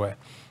and hardware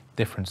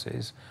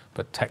differences,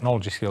 but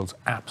technology skills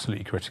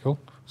absolutely critical.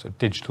 So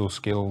digital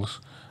skills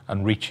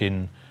and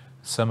reaching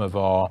some of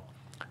our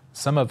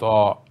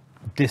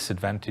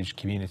disadvantaged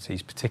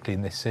communities, particularly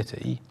in this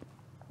city,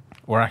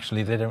 where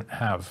actually they don't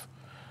have,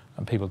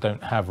 and people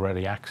don't have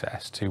ready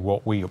access to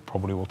what we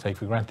probably will take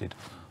for granted.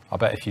 I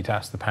bet if you'd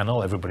ask the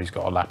panel, everybody's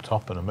got a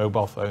laptop and a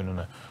mobile phone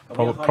and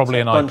probably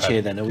an iPad.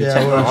 Here, then. Are we we're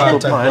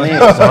technological pioneers?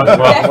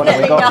 What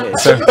have we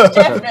got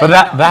here?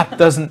 But that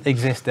doesn't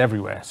exist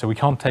everywhere. So we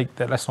can't take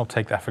that. Let's not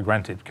take that for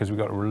granted, because we've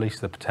got to release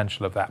the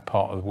potential of that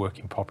part of the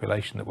working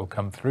population that will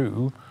come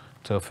through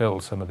to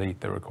fill some of the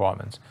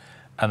requirements.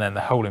 And then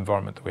the whole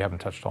environment that we haven't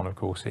touched on, of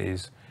course,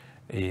 is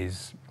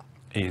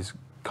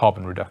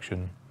carbon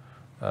reduction,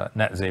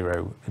 net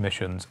zero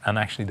emissions, and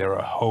actually there are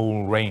a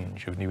whole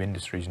range of new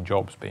industries and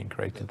jobs being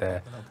created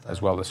there,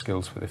 as well as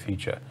skills for the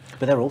future.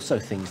 But there are also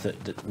things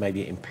that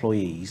maybe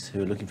employees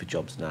who are looking for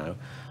jobs now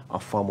are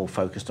far more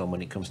focused on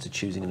when it comes to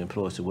choosing an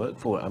employer to work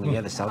for. I mean,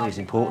 the salary is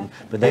important,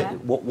 but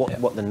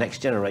what the next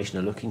generation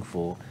are looking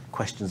for,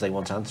 questions they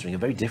want answering, are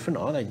very different,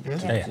 aren't they?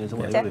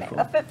 Definitely.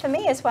 But for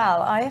me as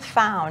well, I have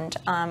found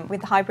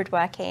with the hybrid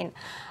working,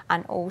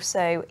 and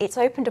also it's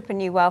opened up a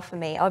new world for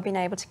me. I've been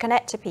able to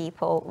connect to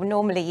people.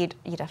 Normally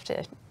you'd have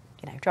to,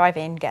 drive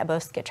in, get a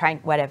bus, get a train,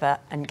 whatever,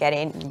 and get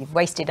in. And you've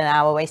wasted an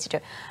hour,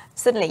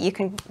 Suddenly you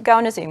can go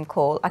on a Zoom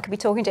call. I could be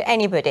talking to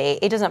anybody.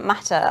 It doesn't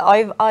matter.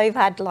 I've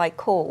had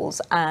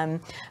calls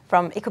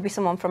from, it could be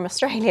someone from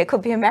Australia, it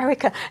could be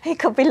America, it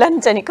could be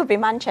London, it could be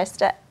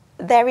Manchester.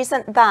 There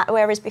isn't that,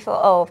 whereas before,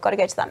 I've got to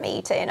go to that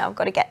meeting, I've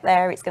got to get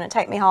there, it's going to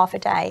take me half a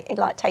day. It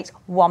takes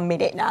 1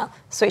 minute now,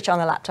 switch on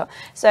the laptop.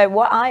 So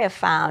what I have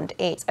found,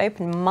 it's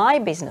opened my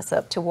business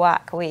up to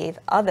work with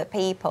other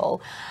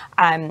people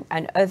and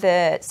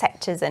other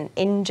sectors and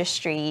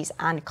industries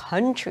and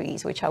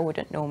countries, which I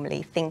wouldn't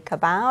normally think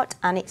about.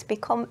 And it's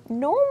become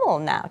normal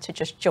now to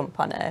just jump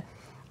on a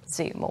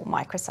Zoom or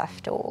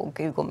Microsoft or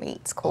Google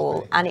Meets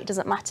call, and it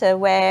doesn't matter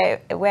where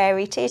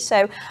it is.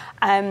 So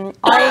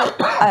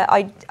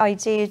I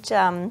did.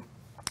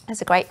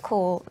 There's a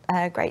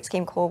great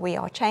scheme called We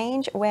Are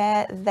Change,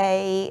 where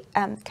they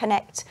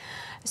connect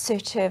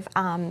sort of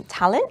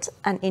talent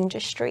and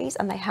industries,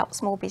 and they help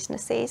small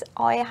businesses.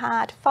 I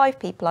had 5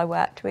 people I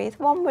worked with.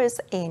 One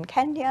was in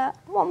Kenya,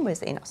 one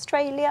was in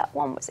Australia,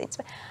 one was in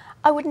Spain.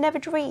 I would never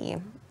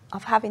dream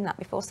of having that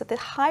before. So the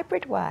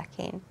hybrid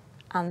working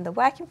and the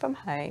working from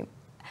home,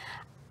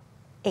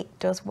 it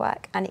does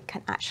work, and it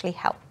can actually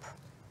help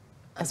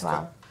as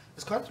well.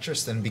 It's quite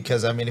interesting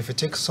because, if you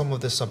take some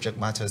of the subject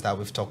matters that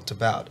we've talked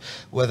about,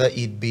 whether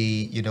it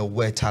be,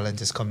 where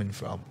talent is coming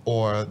from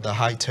or the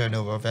high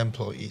turnover of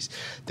employees,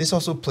 this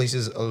also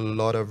places a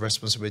lot of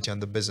responsibility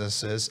on the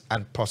businesses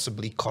and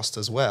possibly cost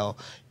as well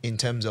in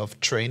terms of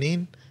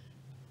training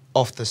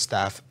of the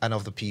staff and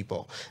of the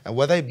people. And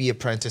whether it be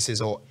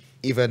apprentices or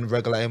even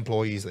regular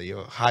employees that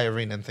you're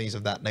hiring and things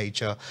of that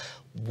nature,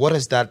 what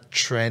has that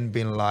trend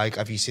been like?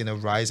 Have you seen a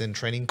rise in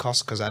training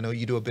costs? Because I know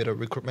you do a bit of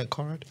recruitment,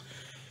 Conrad.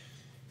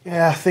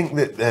 Yeah, I think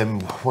that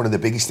one of the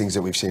biggest things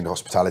that we've seen in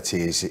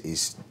hospitality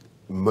is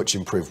much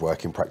improved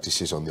working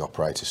practices on the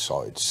operator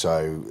side.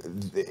 So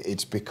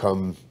it's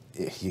become,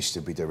 it used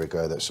to be de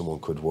rigueur that someone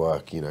could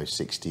work,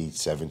 60,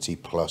 70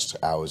 plus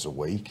hours a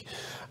week.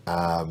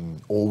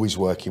 always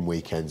working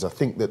weekends. I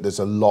think that there's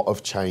a lot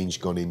of change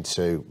gone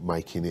into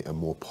making it a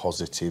more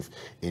positive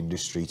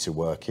industry to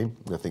work in.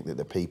 And I think that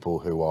the people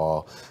who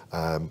are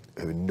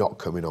not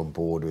coming on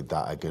board with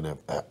that are going to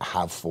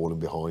have fallen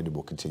behind and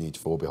will continue to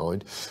fall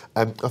behind.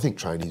 I think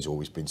training's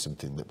always been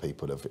something that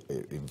people have,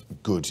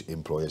 good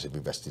employers have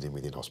invested in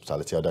within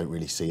hospitality. I don't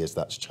really see as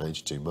that's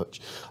changed too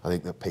much. I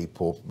think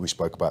that we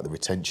spoke about the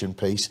retention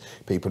piece,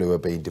 people who are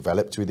being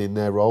developed within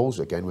their roles,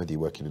 again, whether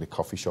you're working in a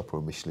coffee shop or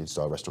a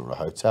Michelin-star restaurant or a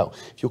hotel,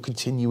 if you're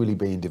continually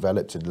being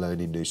developed and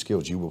learning new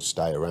skills, you will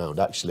stay around.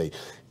 Actually,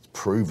 it's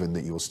proven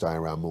that you'll stay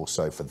around more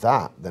so for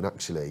that than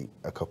actually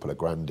a couple of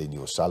grand in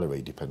your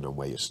salary, depending on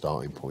where your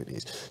starting point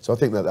is. So I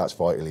think that that's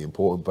vitally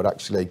important, but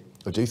actually,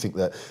 I do think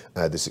that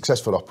the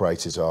successful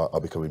operators are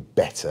becoming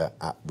better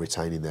at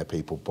retaining their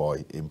people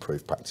by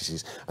improved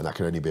practices, and that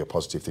can only be a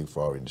positive thing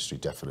for our industry,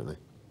 definitely.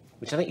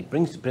 Which I think it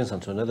brings on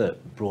to another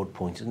broad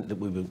point, isn't it, that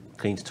we were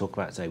keen to talk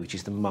about today, which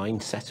is the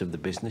mindset of the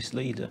business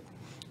leader.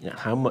 You know,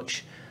 how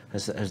much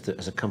as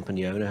a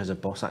company owner, has a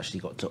boss actually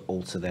got to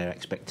alter their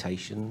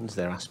expectations,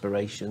 their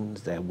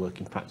aspirations, their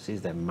working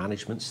practices, their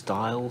management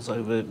styles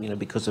over,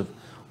 because of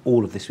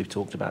all of this we've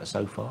talked about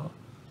so far?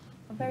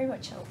 Very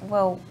much.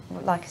 Well,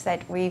 like I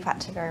said, we've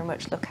had to very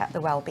much look at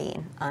the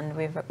well-being, and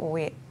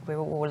we're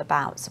all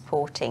about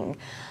supporting.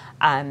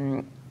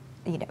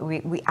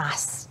 We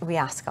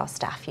ask our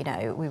staff,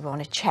 we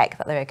want to check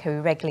that they're okay. We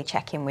regularly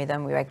check in with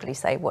them. We regularly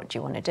say, what do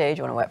you want to do? Do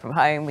you want to work from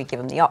home? We give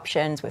them the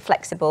options. We're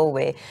flexible.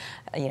 We're,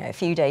 a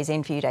few days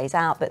in, few days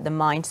out. But the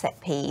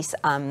mindset piece,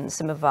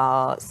 some of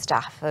our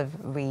staff have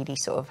really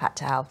sort of had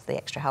to have the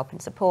extra help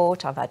and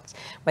support.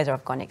 Whether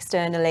I've gone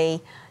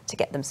externally to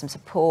get them some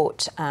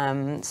support.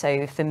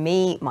 So for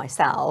me,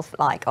 myself,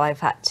 I've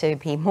had to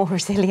be more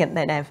resilient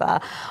than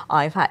ever.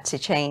 I've had to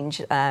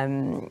change.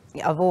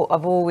 I've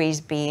always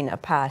been a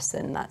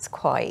person that's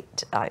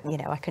quite,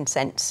 I can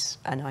sense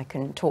and I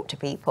can talk to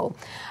people.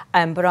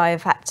 But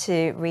I've had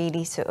to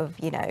really sort of,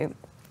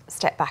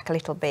 step back a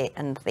little bit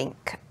and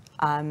think,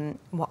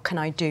 what can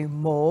I do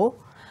more?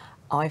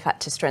 I've had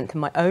to strengthen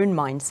my own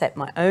mindset,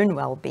 my own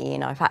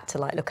well-being. I've had to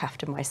look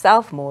after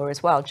myself more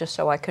as well, just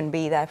so I can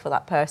be there for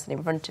that person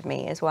in front of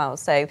me as well.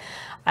 So,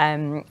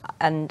 and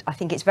I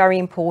think it's very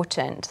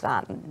important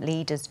that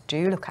leaders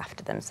do look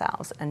after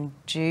themselves and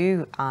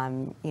do,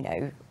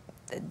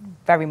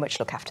 very much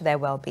look after their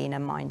well-being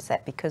and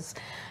mindset, because,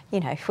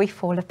 if we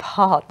fall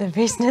apart, the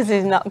business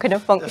is not going to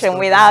function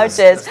without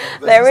us.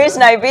 There is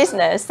no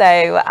business.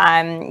 So,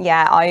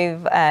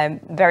 I've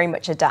very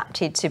much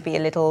adapted to be a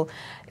little.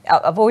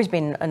 I've always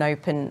been an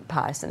open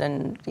person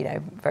and,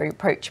 very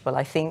approachable.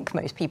 I think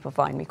most people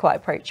find me quite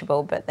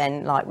approachable, but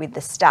then with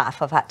the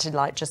staff, I've had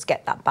to just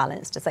get that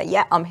balance to say,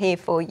 yeah, I'm here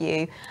for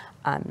you.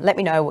 Let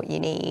me know what you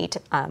need.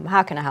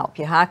 How can I help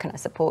you? How can I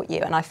support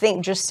you? And I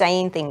think just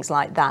saying things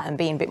like that and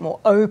being a bit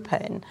more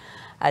open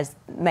has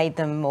made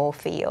them more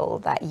feel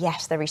that,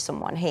 yes, there is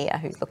someone here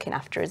who's looking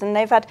after us. And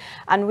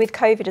and with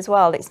COVID as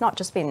well, it's not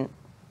just been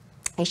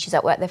issues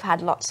at work.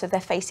 They're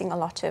facing a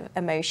lot of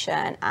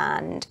emotion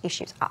and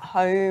issues at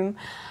home.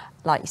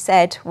 Like you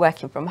said,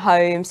 working from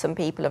home, some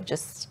people have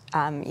just,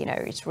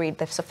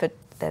 they've suffered,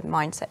 their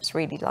mindset's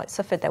really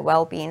suffered, their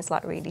well-being's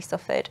really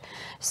suffered.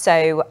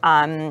 So,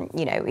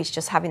 it's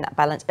just having that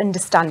balance,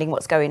 understanding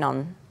what's going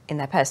on in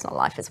their personal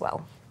life as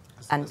well,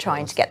 and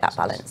trying to get that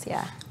balance.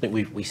 Yeah, I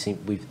think we've seen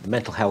the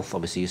mental health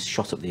obviously has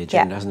shot up the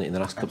agenda, hasn't it, in the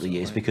last couple of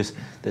years, because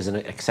there's an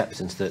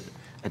acceptance that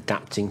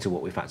adapting to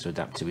what we've had to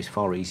adapt to is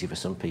far easier for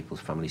some people's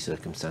family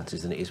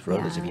circumstances than it is for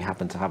others. If you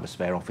happen to have a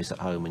spare office at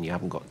home and you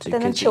haven't got two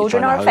kids, then the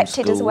children are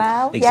affected as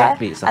well.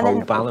 Exactly, it's the whole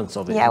balance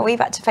of it. Yeah, we've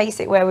had to face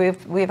it where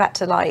we've had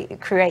to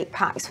create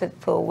packs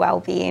for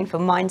well-being, for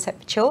mindset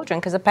for children,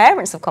 because the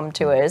parents have come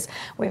to us.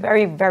 We're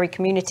very, very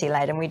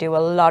community-led, and we do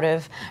a lot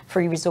of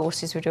free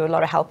resources. We do a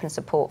lot of help and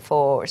support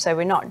for. So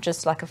we're not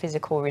just a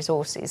physical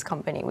resources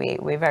company.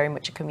 We're very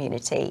much a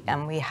community,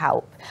 and we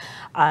help.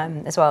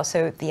 As well.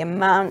 So the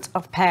amount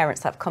of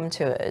parents that have come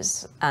to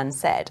us and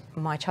said,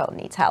 my child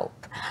needs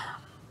help,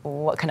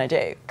 what can I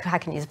do? How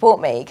can you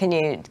support me? Can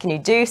you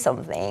do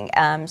something?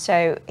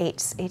 So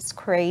it's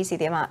crazy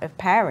the amount of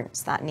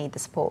parents that need the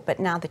support.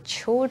 But now the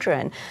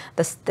children,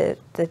 the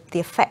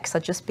effects are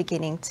just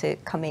beginning to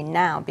come in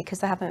now, because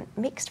they haven't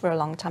mixed for a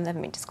long time. They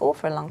haven't been to school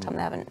for a long time.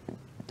 They haven't,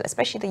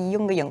 especially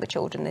the younger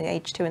children, the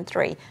age 2 and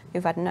 3,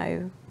 who've had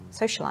no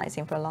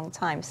socialising for a long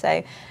time.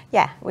 So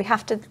yeah, we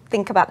have to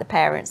think about the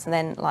parents, and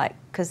then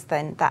because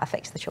then that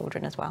affects the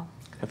children as well.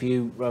 Have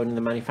you, Rowan, in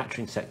the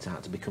manufacturing sector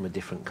had to become a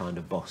different kind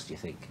of boss, do you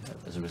think,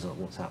 as a result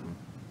of what's happened?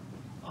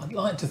 I'd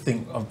like to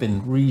think I've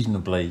been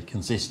reasonably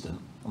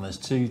consistent, and there's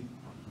 2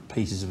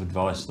 pieces of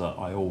advice that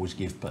I always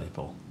give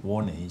people.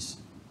 One is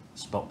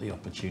spot the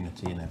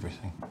opportunity in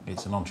everything.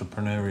 It's an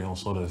entrepreneurial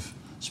sort of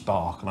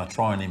spark, and I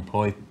try and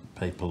employ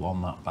people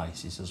on that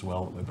basis as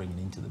well that we're bringing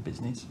into the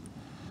business.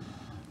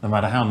 No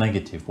matter how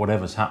negative,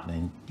 whatever's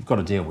happening, you've got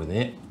to deal with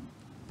it.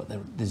 But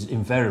there's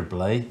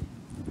invariably,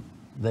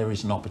 there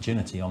is an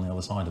opportunity on the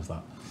other side of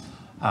that.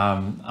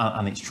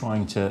 And it's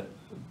trying to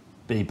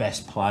be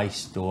best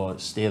placed or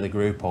steer the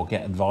group or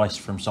get advice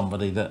from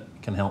somebody that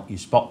can help you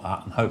spot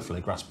that and hopefully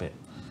grasp it.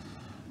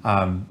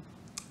 And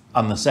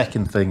the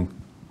second thing,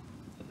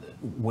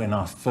 when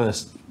I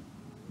first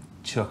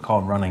took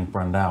on running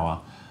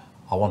Brandauer,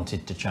 I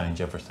wanted to change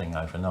everything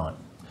overnight.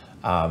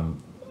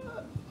 And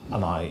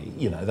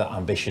that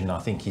ambition I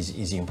think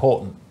is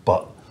important,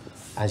 but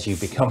as you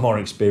become more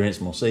experienced,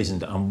 more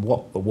seasoned, and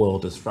what the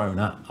world has thrown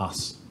at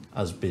us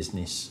as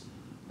business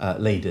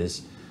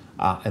leaders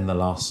in the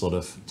last sort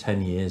of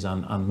 10 years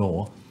and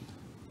more,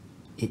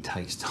 it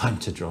takes time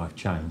to drive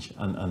change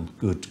and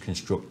good,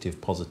 constructive,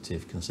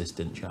 positive,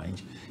 consistent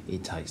change.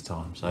 It takes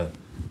time. So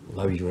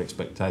lower your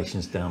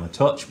expectations down a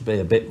touch, be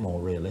a bit more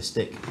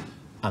realistic,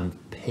 and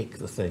pick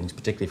the things,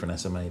 particularly for an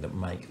SME, that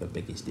make the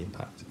biggest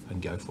impact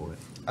and go for it.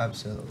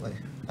 Absolutely,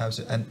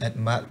 absolutely. And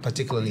Matt,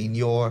 particularly in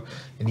your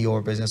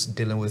business,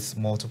 dealing with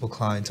multiple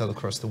clientele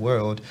across the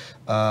world,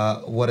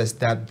 what has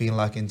that been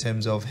like in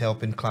terms of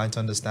helping clients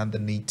understand the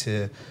need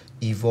to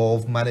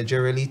evolve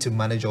managerially to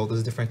manage all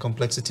those different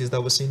complexities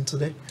that we're seeing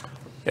today?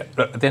 Yeah,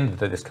 but at the end of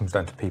the day, this comes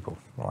down to people,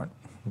 right?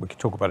 We could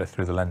talk about it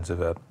through the lens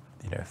of a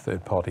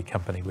third-party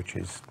company, which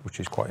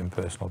is quite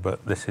impersonal,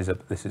 but this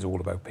is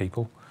all about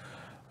people.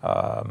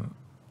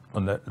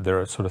 And there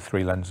are sort of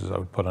three lenses I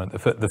would put on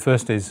it. The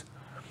first is,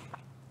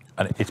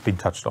 and it's been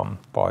touched on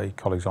by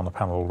colleagues on the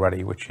panel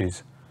already, which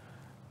is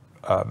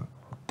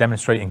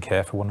demonstrating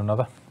care for one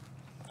another.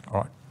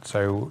 All right.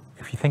 So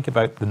if you think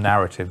about the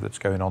narrative that's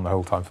going on the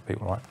whole time for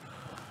people, right?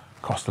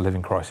 Cost of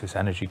living crisis,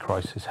 energy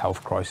crisis,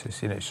 health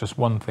crisis, it's just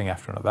one thing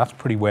after another. That's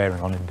pretty wearing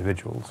on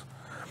individuals.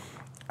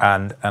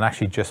 And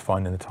actually just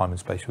finding the time and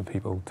space for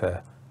people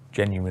to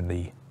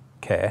genuinely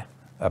care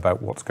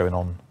about what's going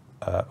on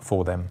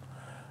for them.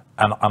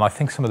 And I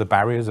think some of the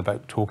barriers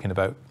about talking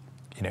about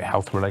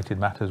health-related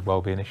matters,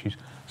 well-being issues,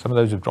 some of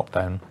those have dropped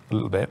down a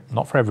little bit,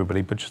 not for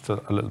everybody, but just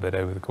a little bit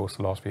over the course of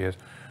the last few years,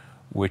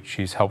 which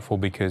is helpful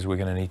because we're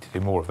going to need to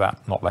do more of that,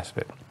 not less of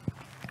it.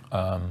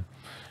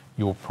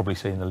 You're probably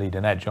seeing the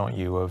leading edge, aren't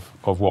you,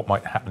 of what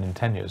might happen in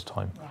 10 years'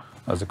 time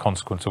as a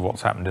consequence of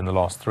what's happened in the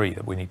last 3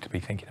 that we need to be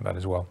thinking about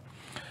as well.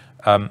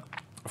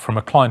 From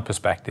a client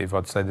perspective,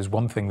 I'd say there's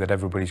one thing that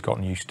everybody's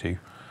gotten used to,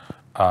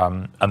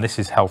 and this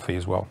is healthy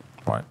as well,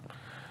 right?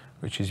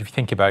 Which is if you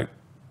think about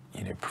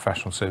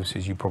professional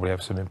services, you probably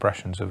have some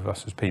impressions of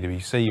us as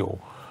PwC, or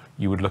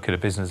you would look at a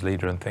business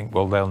leader and think,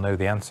 well, they'll know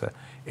the answer.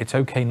 It's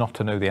okay not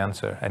to know the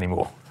answer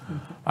anymore,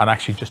 and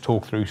actually just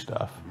talk through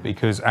stuff,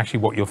 because actually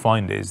what you'll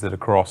find is that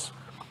across,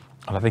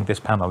 and I think this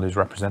panel is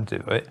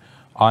representative of it,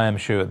 I am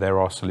sure there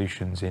are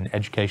solutions in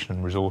education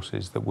and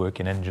resources that work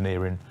in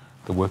engineering,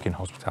 that work in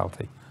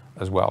hospitality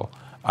as well.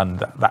 And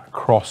that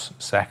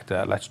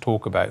cross-sector, let's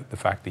talk about the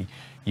fact that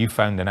you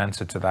found an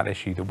answer to that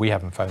issue that we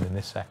haven't found in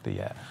this sector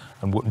yet,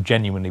 and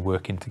genuinely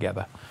working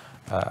together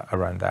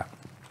around that.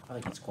 I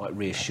think it's quite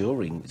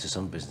reassuring to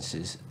some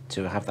businesses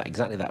to have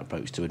exactly that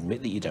approach, to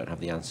admit that you don't have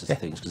the answers to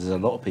things, because there's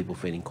a lot of people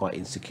feeling quite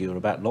insecure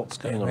about lots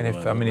going on.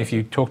 If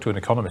you talk to an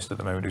economist at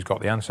the moment who's got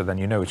the answer, then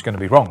you know it's going to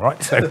be wrong,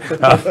 right? So,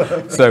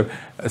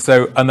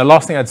 and the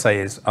last thing I'd say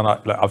is, and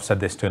I've said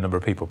this to a number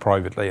of people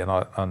privately,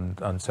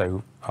 and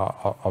so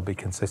I'll be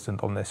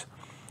consistent on this.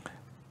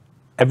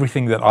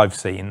 Everything that I've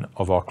seen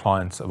of our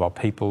clients, of our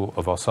people,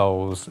 of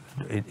ourselves,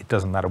 it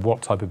doesn't matter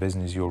what type of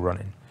business you're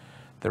running.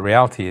 The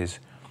reality is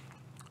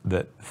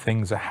that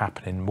things are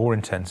happening more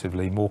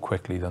intensively, more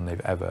quickly than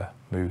they've ever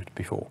moved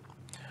before.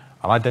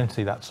 And I don't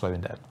see that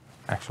slowing down,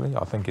 actually.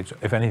 I think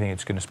if anything,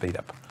 it's going to speed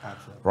up.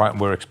 Absolutely. Right?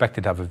 We're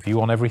expected to have a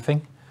view on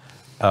everything,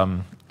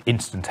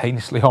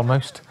 instantaneously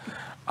almost,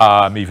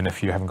 even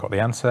if you haven't got the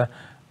answer.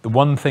 The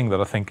one thing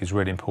that I think is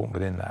really important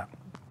within that,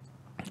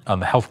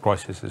 and the health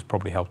crisis has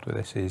probably helped with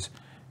this,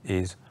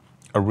 is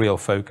a real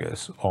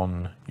focus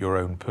on your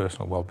own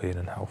personal well-being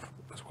and health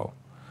as well.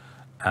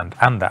 And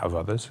that of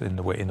others in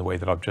the way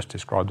that I've just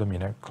described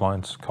them,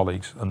 clients,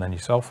 colleagues, and then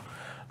yourself.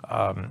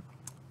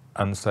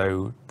 And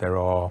so there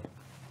are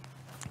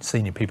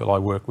senior people I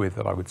work with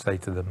that I would say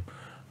to them,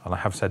 and I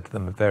have said to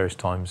them at various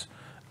times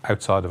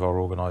outside of our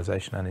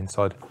organisation and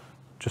inside,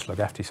 just look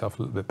after yourself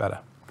a little bit better,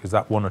 because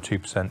that 1 or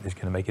 2% is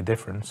going to make a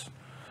difference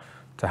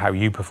to how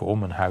you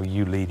perform and how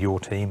you lead your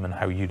team and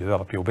how you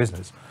develop your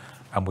business.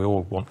 And we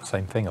all want the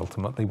same thing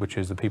ultimately, which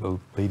is the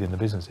people leading the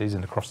businesses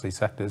and across these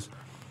sectors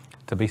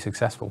to be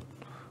successful.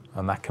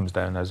 And that comes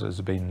down, as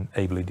has been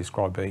ably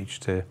described by each,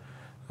 to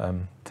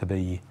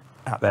be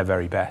at their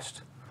very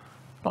best.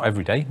 Not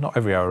every day, not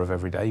every hour of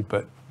every day,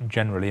 but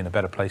generally in a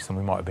better place than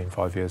we might have been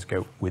 5 years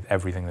ago with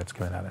everything that's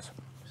coming at us.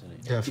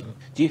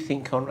 Do you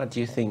think, Conrad,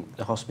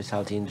 the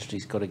hospitality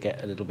industry's got to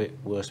get a little bit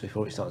worse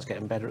before it starts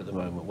getting better at the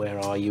moment? Where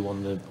are you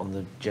on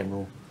the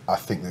general? I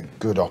think that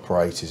good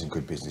operators and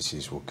good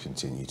businesses will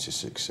continue to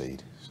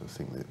succeed. So I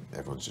think that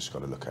everyone's just got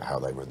to look at how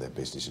they run their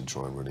business and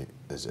try and run it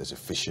as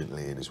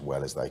efficiently and as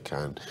well as they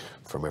can,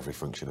 from every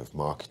function of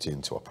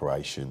marketing to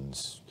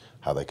operations,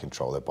 how they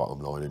control their bottom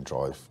line and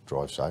drive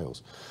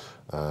sales.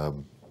 I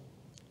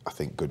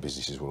think good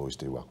businesses will always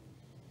do well.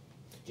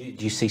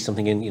 Do you see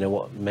something in,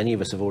 what many of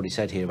us have already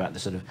said here about the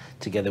sort of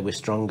together we're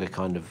stronger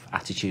kind of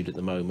attitude at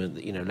the moment,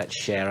 that, let's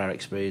share our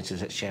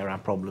experiences, let's share our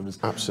problems,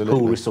 Absolutely.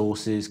 pool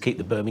resources, keep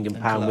the Birmingham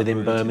pound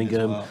within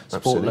Birmingham, well.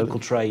 support Absolutely. local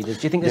traders.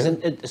 Do you think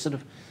there's a sort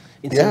of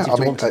incentive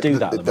to want to do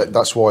that at the moment?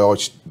 That's why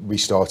we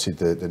started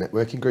the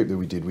networking group that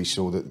we did. We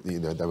saw that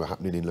they were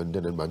happening in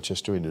London and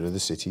Manchester and in other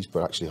cities,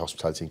 but actually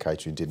hospitality and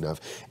catering didn't have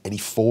any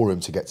forum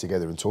to get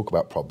together and talk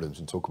about problems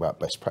and talk about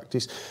best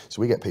practice. So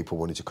we get people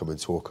wanting to come and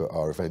talk at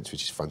our events,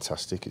 which is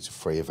fantastic. It's a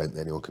free event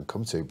that anyone can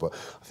come to, but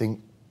I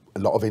think a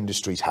lot of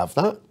industries have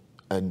that.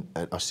 And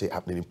I see it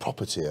happening in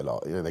property a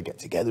lot. They get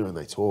together and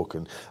they talk,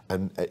 and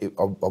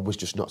I was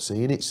just not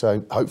seeing it.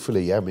 So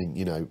hopefully,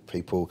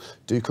 people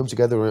do come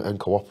together and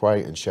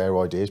cooperate and share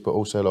ideas. But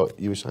also, like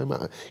you were saying,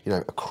 Matt,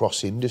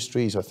 across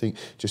industries, I think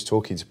just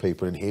talking to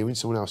people and hearing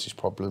someone else's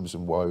problems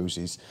and woes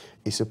is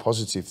a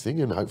positive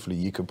thing, and hopefully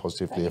you can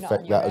positively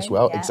affect that as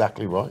well. Yeah.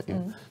 Exactly right.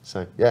 Mm.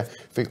 So yeah,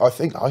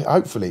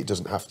 hopefully it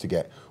doesn't have to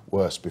get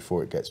worse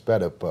before it gets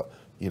better, but.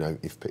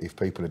 If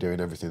people are doing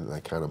everything that they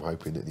can, I'm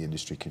hoping that the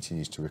industry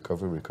continues to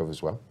recover and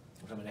recovers well.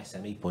 From an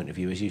SME point of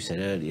view, as you said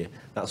earlier,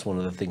 that's one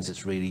of the things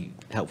that's really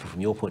helpful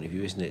from your point of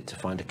view, isn't it? To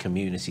find a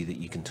community that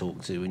you can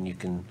talk to and you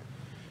can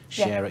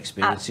share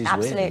experiences with.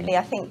 Absolutely.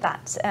 I think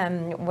that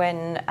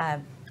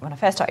when I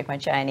first started my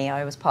journey,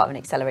 I was part of an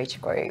accelerator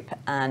group,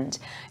 and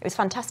it was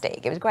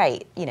fantastic. It was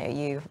great.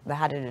 You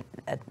had a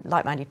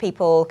like-minded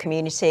people,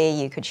 community.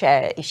 You could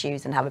share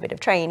issues and have a bit of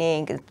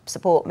training,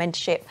 support,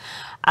 mentorship.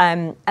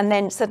 And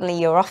then suddenly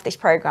you're off this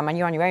program and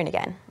you're on your own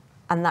again.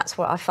 And that's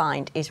what I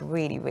find is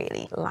really,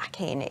 really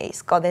lacking.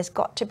 There's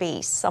got to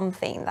be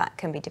something that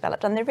can be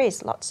developed. And there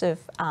is lots of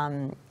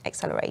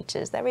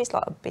accelerators. There is a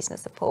lot of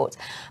business support.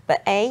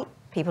 But A,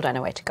 people don't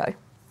know where to go.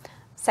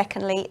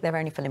 Secondly, they're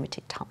only for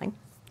limited time.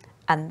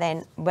 And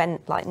then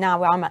now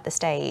where I'm at the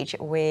stage,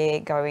 we're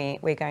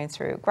going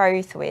through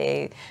growth,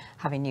 we're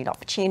having new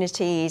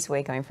opportunities,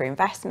 we're going through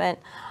investment.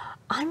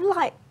 I'm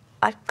like,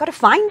 I've got to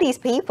find these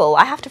people.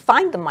 I have to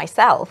find them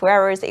myself,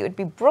 whereas it would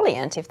be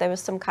brilliant if there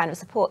was some kind of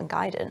support and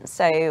guidance.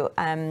 So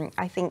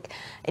I think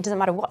it doesn't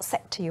matter what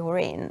sector you're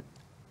in,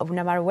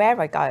 no matter where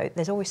I go,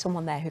 there's always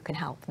someone there who can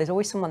help. There's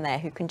always someone there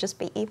who can just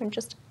be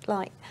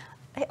like,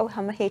 oh,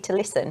 I'm here to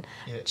listen.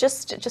 Yeah.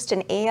 Just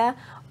an ear,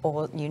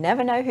 or you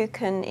never know who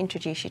can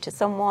introduce you to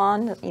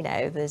someone.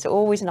 There's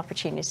always an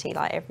opportunity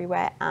like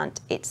everywhere, and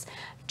it's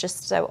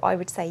just, so I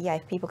would say,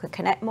 if people can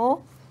connect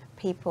more,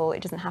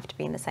 it doesn't have to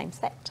be in the same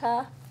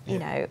sector.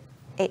 Yeah.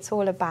 It's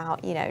all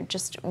about,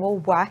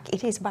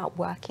 it is about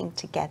working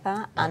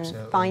together and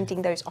Absolutely.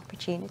 Finding those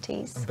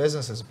opportunities. And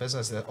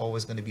business, there are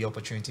always going to be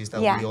opportunities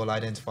that we all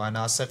identify in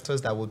our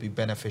sectors that would be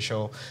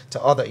beneficial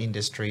to other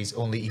industries,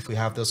 only if we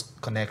have those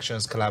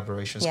connections,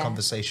 collaborations,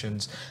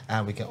 conversations,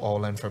 and we can all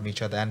learn from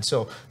each other. And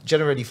so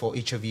generally for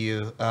each of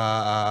you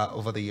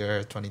over the year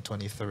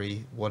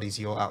 2023, what is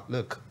your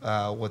outlook?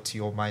 What's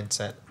your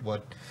mindset?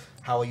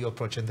 How are you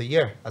approaching the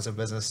year as a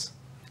business?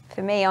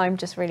 For me, I'm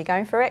just really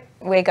going for it.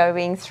 We're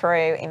going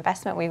through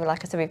investment.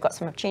 Like I said, we've got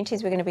some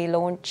opportunities. We're going to be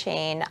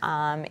launching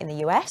in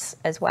the US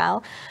as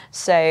well.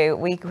 So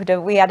we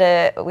had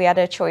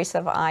a choice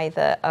of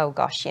either,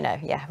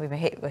 we were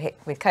hit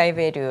with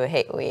COVID, we were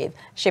hit with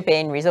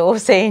shipping,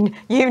 resourcing,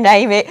 you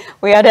name it.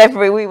 We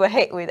were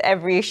hit with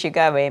every issue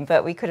going,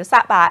 but we could have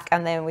sat back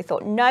and then we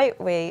thought, no,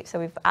 we're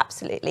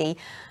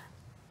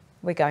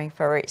going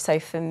for it.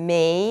 So for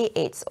me,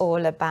 it's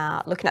all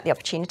about looking at the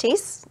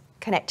opportunities,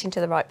 connecting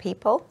to the right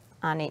people,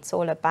 and it's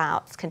all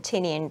about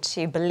continuing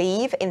to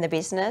believe in the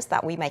business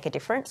that we make a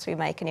difference, we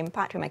make an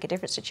impact, we make a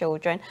difference to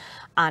children,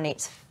 and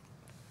it's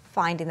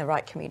finding the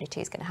right community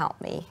is going to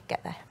help me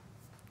get there.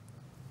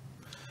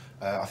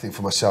 I think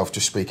for myself,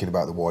 just speaking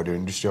about the wider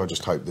industry, I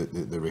just hope that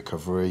the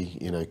recovery,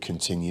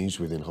 continues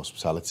within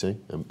hospitality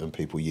and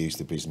people use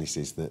the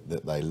businesses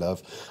that they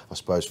love. I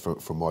suppose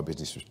from my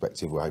business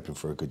perspective, we're hoping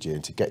for a good year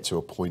and to get to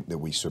a point that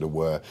we sort of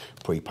were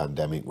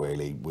pre-pandemic,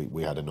 really.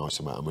 We had a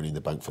nice amount of money in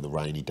the bank for the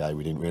rainy day.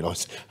 We didn't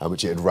realise how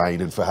much it had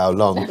rained and for how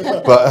long.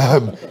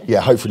 But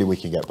hopefully we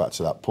can get back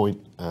to that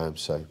point. I'm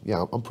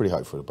pretty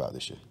hopeful about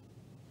this year.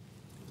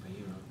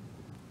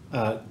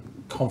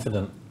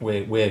 Confident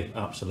we're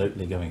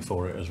absolutely going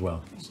for it as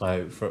well.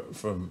 So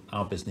from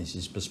our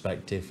business's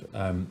perspective,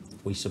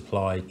 we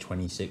supply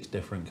 26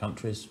 different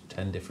countries,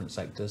 10 different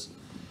sectors,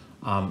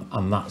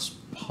 and that's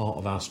part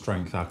of our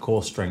strength. Our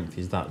core strength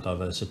is that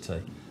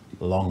diversity.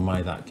 Long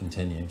may that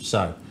continue.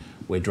 So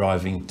we're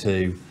driving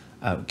to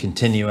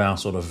continue our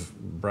sort of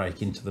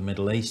break into the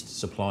Middle East,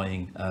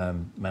 supplying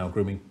male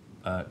grooming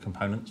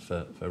components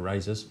for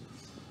razors.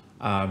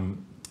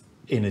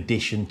 In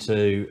addition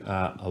to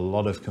a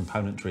lot of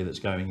componentry that's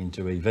going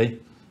into EV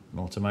and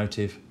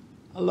automotive,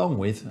 along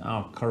with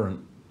our current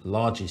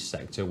largest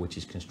sector, which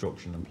is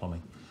construction and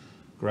plumbing.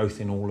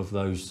 Growth in all of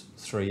those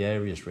three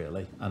areas,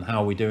 really. And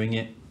how are we doing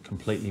it?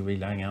 Completely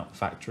relaying out the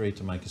factory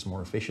to make us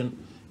more efficient,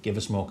 give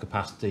us more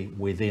capacity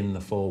within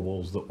the four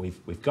walls that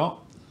we've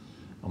got.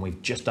 And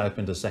we've just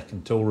opened a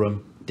second tool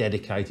room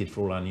dedicated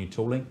for all our new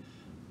tooling.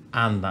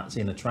 and that's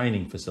in a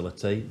training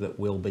facility that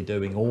will be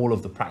doing all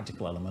of the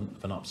practical element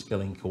of an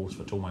upskilling course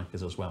for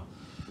toolmakers as well.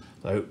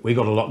 So we've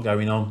got a lot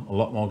going on, a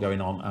lot more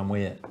going on, and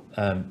we're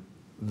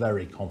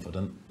very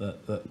confident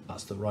that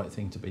that's the right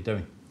thing to be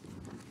doing.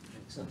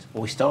 Excellent.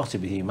 Well, we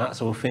started with you, Matt,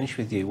 so we'll finish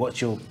with you.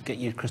 Get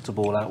your crystal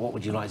ball out. What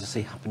would you like to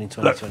see happen in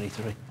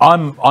 2023?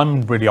 Look,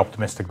 I'm really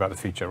optimistic about the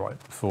future, right,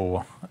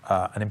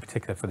 and in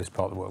particular for this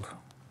part of the world.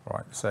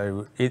 Right,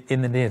 so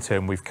in the near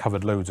term, we've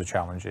covered loads of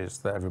challenges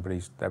that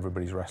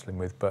everybody's wrestling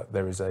with, but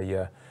there's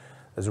a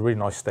really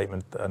nice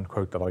statement and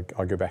quote that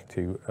I go back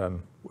to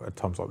at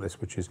times like this,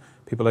 which is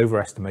people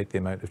overestimate the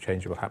amount of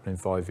change that will happen in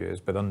 5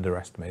 years, but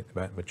underestimate the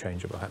amount of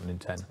change that will happen in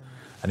 10.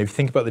 And if you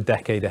think about the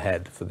decade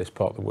ahead for this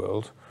part of the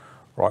world,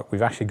 right,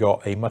 we've actually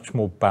got a much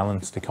more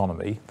balanced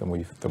economy than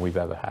we've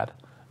ever had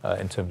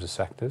in terms of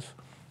sectors,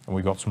 and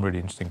we've got some really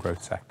interesting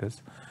growth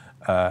sectors.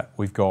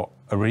 We've got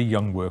a really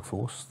young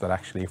workforce that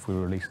actually, if we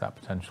release that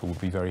potential, will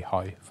be very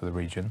high for the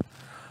region.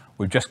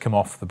 We've just come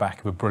off the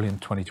back of a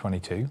brilliant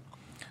 2022,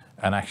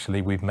 and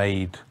actually we've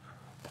made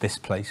this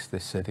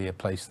city, a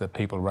place that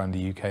people around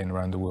the UK and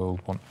around the world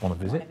want to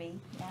visit.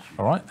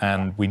 All right,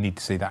 and we need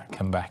to see that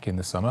come back in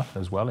the summer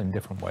as well in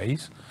different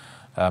ways.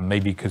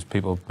 Maybe because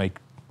people make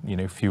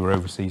fewer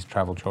overseas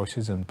travel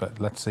choices,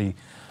 but let's see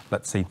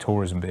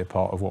tourism be a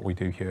part of what we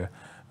do here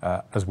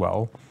as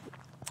well,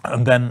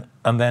 and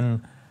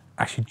then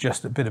actually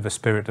just a bit of a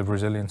spirit of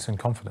resilience and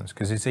confidence,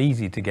 because it's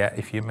easy to get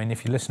if you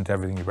listen to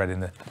everything you read in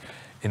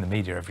the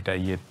media every day,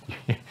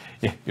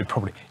 you'd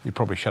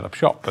probably shut up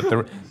shop.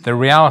 But the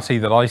reality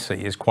that I see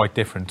is quite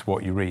different to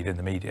what you read in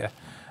the media,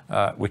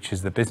 which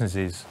is the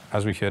businesses,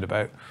 as we've heard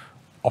about,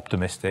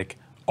 optimistic,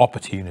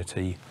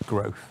 opportunity,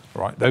 growth.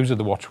 Right, those are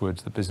the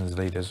watchwords that business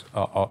leaders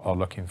are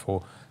looking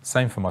for.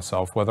 Same for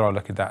myself, whether I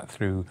look at that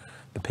through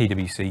the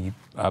PwC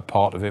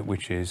part of it,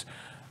 which is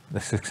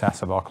the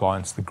success of our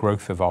clients, the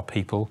growth of our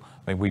people.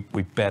 I mean,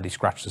 we barely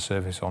scratched the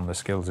surface on the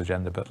skills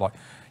agenda, but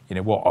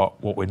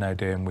what we're now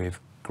doing with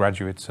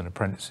graduates and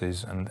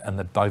apprentices and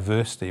the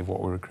diversity of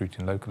what we're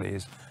recruiting locally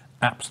is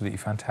absolutely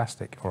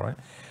fantastic. All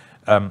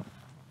right.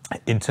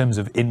 In terms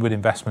of inward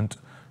investment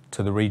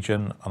to the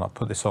region, and I'll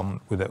put this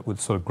on with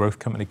sort of growth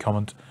company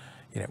comment,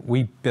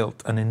 we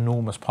built an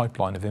enormous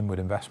pipeline of inward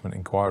investment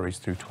inquiries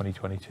through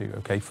 2022.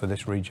 Okay, for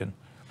this region,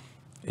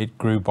 it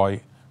grew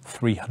by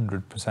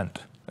 300%.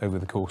 Over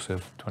the course of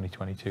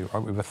 2022,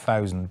 right, we have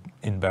 1,000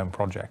 inbound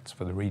projects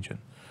for the region.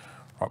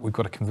 Right, we've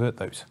got to convert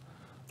those,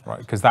 right,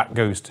 because that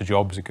goes to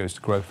jobs, it goes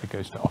to growth, it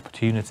goes to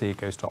opportunity, it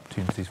goes to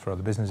opportunities for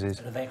other businesses.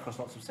 And are they across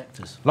lots of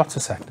sectors? Lots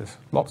of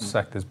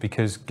sectors,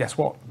 because guess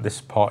what?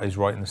 This part is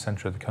right in the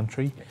centre of the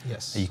country.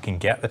 Yes. You can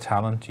get the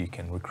talent, you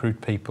can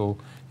recruit people,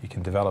 you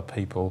can develop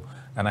people,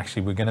 and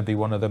actually we're going to be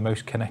one of the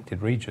most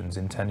connected regions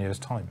in 10 years'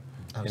 time.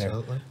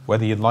 Absolutely.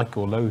 Whether you like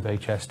or loathe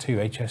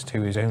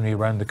HS2 is only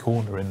around the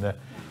corner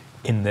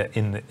in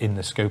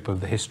the scope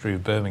of the history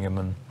of Birmingham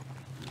and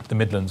the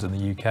Midlands and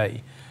the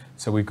UK.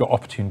 So we've got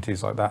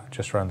opportunities like that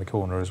just around the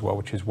corner as well,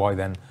 which is why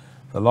then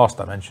the last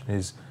dimension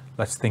is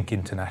let's think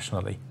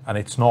internationally. And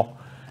it's not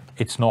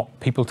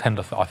people tend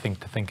to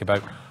think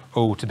about,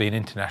 to be an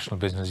international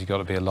business you've got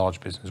to be a large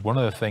business. One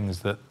of the things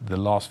that the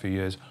last few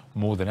years,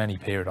 more than any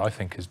period I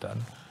think has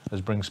done,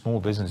 is bring small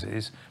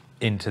businesses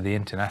into the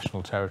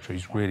international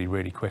territories really,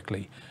 really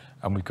quickly.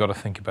 And we've got to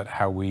think about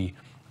how we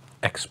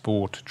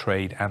export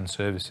trade and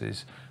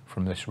services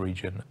from this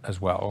region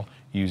as well,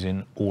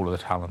 using all of the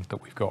talent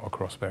that we've got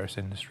across various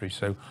industries.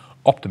 So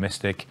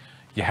optimistic,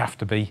 you have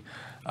to be,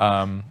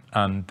 and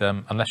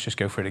let's just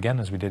go for it again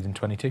as we did in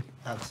 22.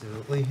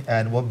 Absolutely,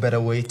 and what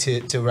better way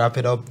to wrap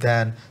it up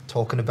than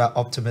talking about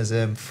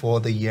optimism for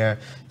the year,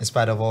 in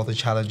spite of all the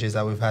challenges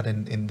that we've had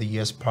in the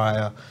years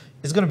prior.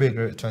 It's going to be a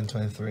great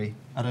 2023.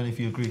 I don't know if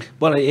you agree.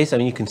 Well, it is. I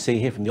mean, you can see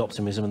here from the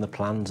optimism and the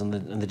plans and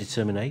the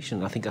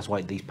determination. I think that's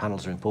why these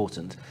panels are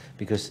important,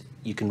 because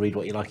you can read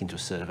what you like into a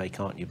survey,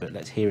 can't you?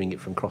 But hearing it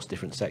from across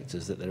different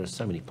sectors that there are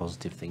so many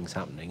positive things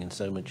happening and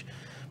so much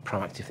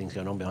proactive things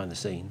going on behind the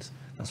scenes.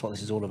 That's what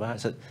this is all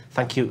about. So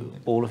thank you,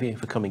 all of you,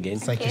 for coming in.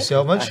 Thank you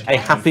so much. A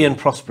happy and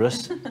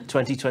prosperous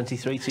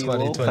 2023 to you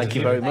all. Thank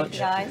you very much.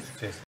 Thank you, guys.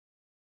 Cheers.